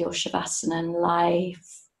come into your Shavasana and lie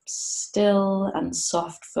still and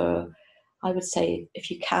soft for, I would say, if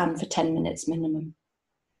you can, for 10 minutes minimum.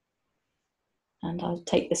 And I'll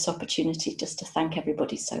take this opportunity just to thank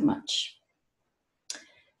everybody so much.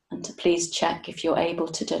 And to please check if you're able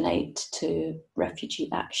to donate to Refugee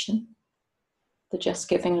Action. The Just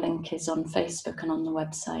Giving link is on Facebook and on the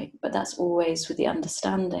website, but that's always with the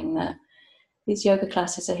understanding that these yoga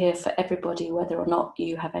classes are here for everybody, whether or not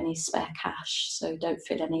you have any spare cash, so don't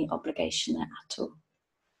feel any obligation there at all.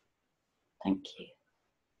 Thank you.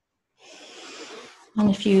 And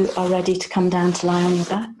if you are ready to come down to lie on your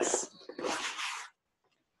backs,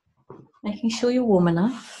 making sure you're warm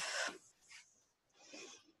enough.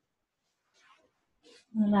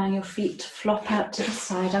 Allowing your feet to flop out to the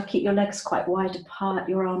side. I'll keep your legs quite wide apart,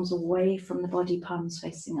 your arms away from the body, palms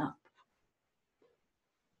facing up.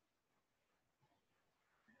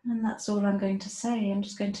 And that's all I'm going to say. I'm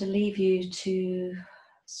just going to leave you to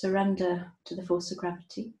surrender to the force of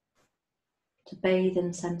gravity, to bathe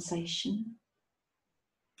in sensation,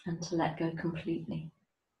 and to let go completely.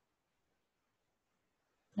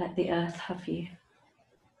 Let the earth have you.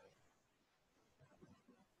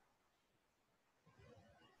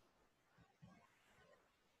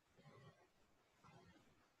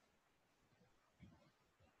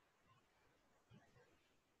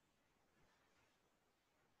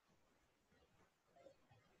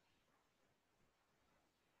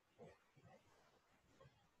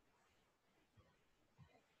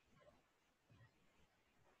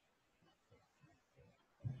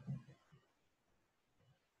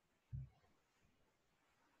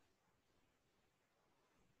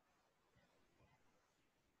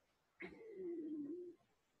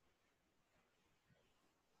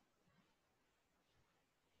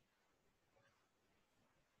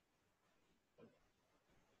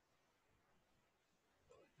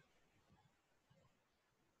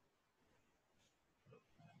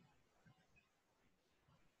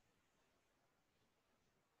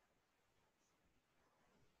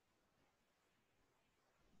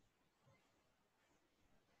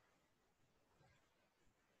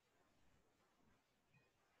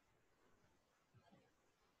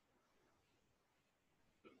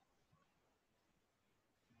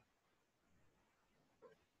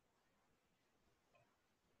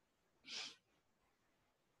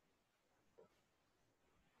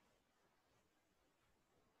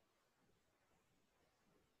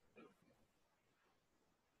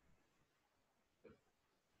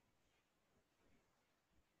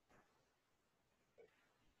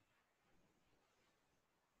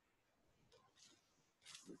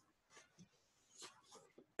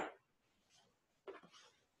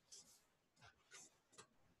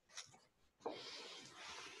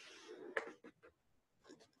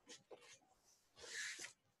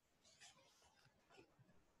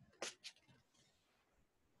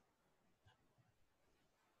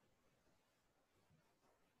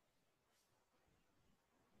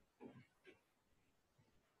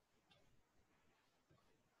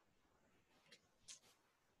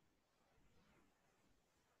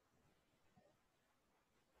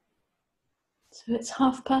 So it's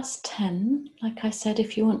 10:30. Like I said,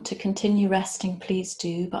 if you want to continue resting, please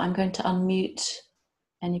do, but I'm going to unmute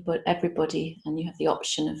everybody, and you have the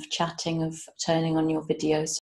option of chatting, of turning on your video.